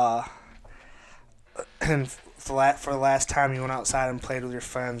about and for the last time you went outside and played with your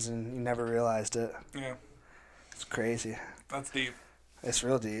friends and you never realized it. Yeah. It's crazy. That's deep. It's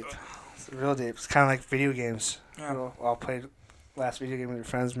real deep. It's real deep. It's kind of like video games. Yeah. You know, I'll play last video game with your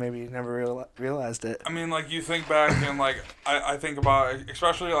friends, maybe you never realized it. I mean, like, you think back and, like, I think about,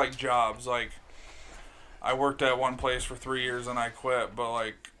 especially, like, jobs. Like, I worked at one place for 3 years and I quit, but,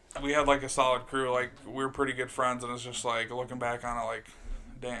 like, we had, like, a solid crew. Like, we were pretty good friends, and it's just, like, looking back on it, like,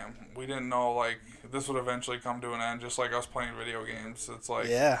 damn, we didn't know, like, this would eventually come to an end, just like us playing video games. It's like,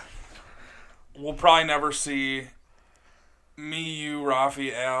 yeah, we'll probably never see me, you,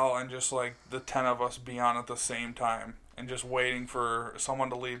 Rafi, Al, and just, like, the 10 of us be on at the same time and just waiting for someone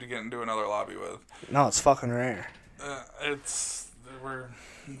to leave to get into another lobby with. No, it's fucking rare. We're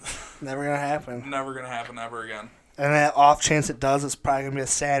never gonna happen. Never gonna happen ever again. And that off chance it does, it's probably gonna be a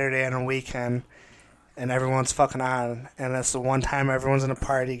Saturday and a weekend, and everyone's fucking on, and that's the one time everyone's in a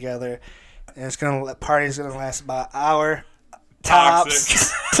party together, and party's gonna last about an hour,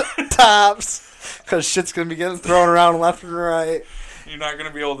 tops, tops, because shit's gonna be getting thrown around left and right. You're not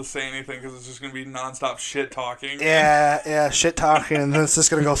gonna be able to say anything because it's just gonna be nonstop shit talking. Yeah, shit talking, and then it's just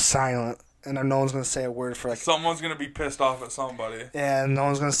gonna go silent. And then no one's going to say a word for like... Someone's going to be pissed off at somebody. Yeah, and no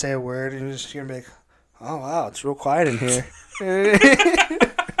one's going to say a word. And you're just going to be like, oh, wow, it's real quiet in here. Yeah,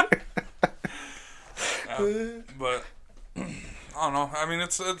 but, I don't know. I mean,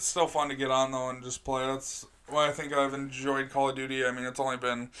 it's still fun to get on, though, and just play. That's why I think I've enjoyed Call of Duty. I mean, it's only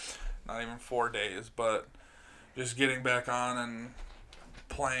been not even 4 days, but just getting back on and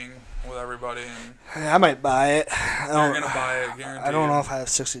playing with everybody. And I might buy it. You're going to buy it, guaranteed. I don't know if I have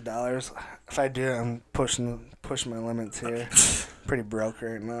 $60. If I do, I'm pushing my limits here. Pretty broke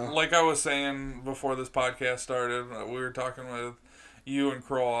right now. Like I was saying before this podcast started, we were talking with you and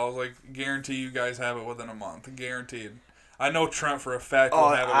Kroll. I was like, guarantee you guys have it within a month. Guaranteed. I know Trent for a fact will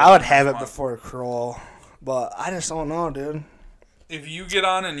have it. I would have it before Kroll, but I just don't know, dude. If you get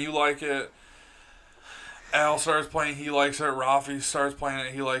on and you like it, Al starts playing, he likes it. Rafi starts playing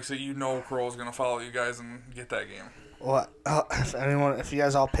it, he likes it. You know Kroll's going to follow you guys and get that game. What? If you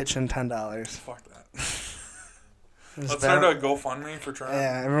guys all pitch in $10. Fuck that. Let's start a GoFundMe for Trent.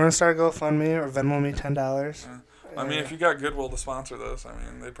 Yeah, everyone start a GoFundMe or Venmo me $10. Yeah. I mean, if you got Goodwill to sponsor this, I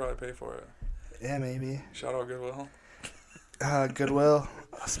mean, they'd probably pay for it. Yeah, maybe. Shout out Goodwill. Goodwill,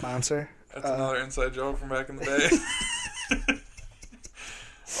 a sponsor. That's another inside joke from back in the day.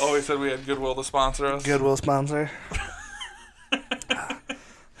 Always said we had Goodwill to sponsor us. Goodwill sponsor.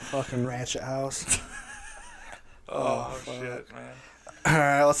 Fucking Ratchet House. Oh shit, man.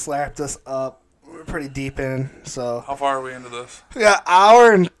 Alright, let's wrap this up. We're pretty deep in, so... How far are we into this? We got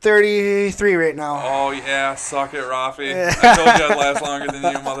hour and 33 right now. Oh, yeah. Suck it, Rafi. Yeah. I told you I'd last longer than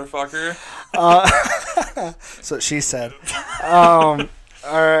you, motherfucker. That's what she said.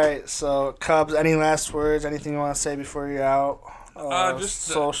 Alright, so, Cubs, any last words? Anything you want to say before you're out? Just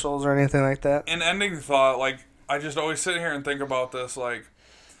socials or anything like that? An ending thought, like, I just always sit here and think about this, like,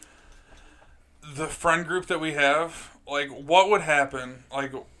 the friend group that we have, like, what would happen,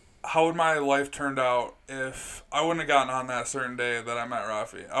 like, how would my life turned out if I wouldn't have gotten on that certain day that I met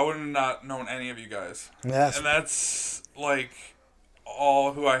Rafi? I would have not known any of you guys. Yes. And that's, like,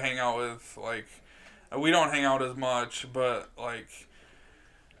 all who I hang out with. Like, we don't hang out as much, but, like,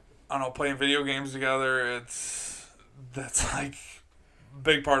 I don't know, playing video games together. That's like a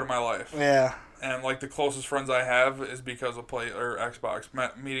big part of my life. Yeah. And like the closest friends I have is because of Xbox,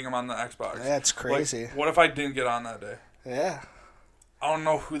 meeting them on the Xbox. That's crazy. Like, what if I didn't get on that day? Yeah. I don't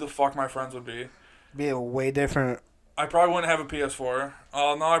know who the fuck my friends would be. Be a way different. I probably wouldn't have a PS4.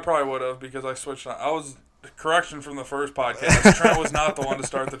 Oh, no, I probably would have because I switched on. Correction from the first podcast. Trent was not the one to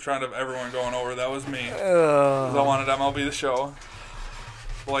start the trend of everyone going over. That was me. 'Cause I wanted MLB The Show.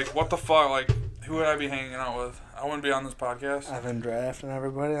 Like, what the fuck? Like, who would I be hanging out with? I wouldn't be on this podcast. I've been drafting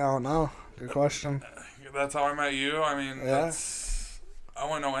everybody. I don't know. Good question. That's how I met you. I mean, yeah. I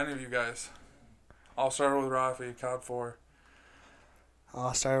wouldn't know any of you guys. I'll start with Rafi, COD 4.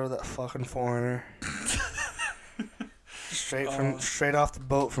 I'll start with that fucking foreigner. Straight off the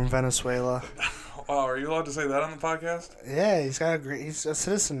boat from Venezuela. Wow, are you allowed to say that on the podcast? Yeah, he's a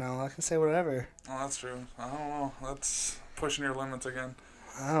citizen now. I can say whatever. Oh, that's true. I don't know. That's pushing your limits again.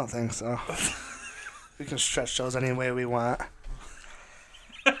 I don't think so. We can stretch those any way we want.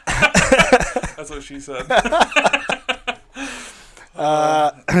 That's what she said.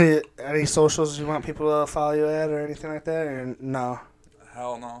 Any socials you want people to follow you at or anything like that? Or no?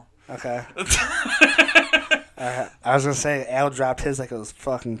 Hell no. Okay. I was going to say, Al dropped his like it was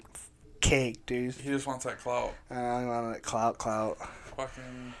fucking cake, dude. He just wants that clout. I don't want that clout.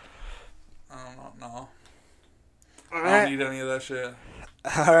 Fucking, I don't know, no. All I don't need any of that shit.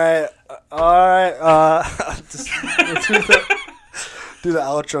 Alright. Just do the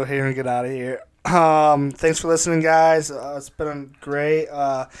outro here and get out of here. Thanks for listening, guys. It's been great.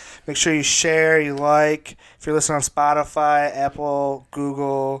 Make sure you share, you like. If you're listening on Spotify, Apple,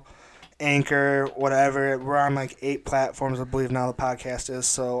 Google, Anchor, whatever. We're on like 8 platforms, I believe now the podcast is.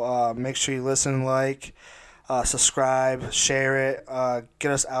 So make sure you listen, like, subscribe, share it,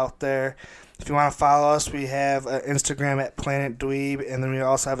 get us out there. If you want to follow us, we have Instagram at Planet Dweeb, and then we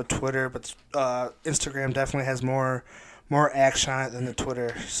also have a Twitter, but Instagram definitely has more action on it than the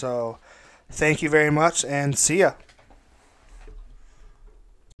Twitter. So thank you very much, and see ya.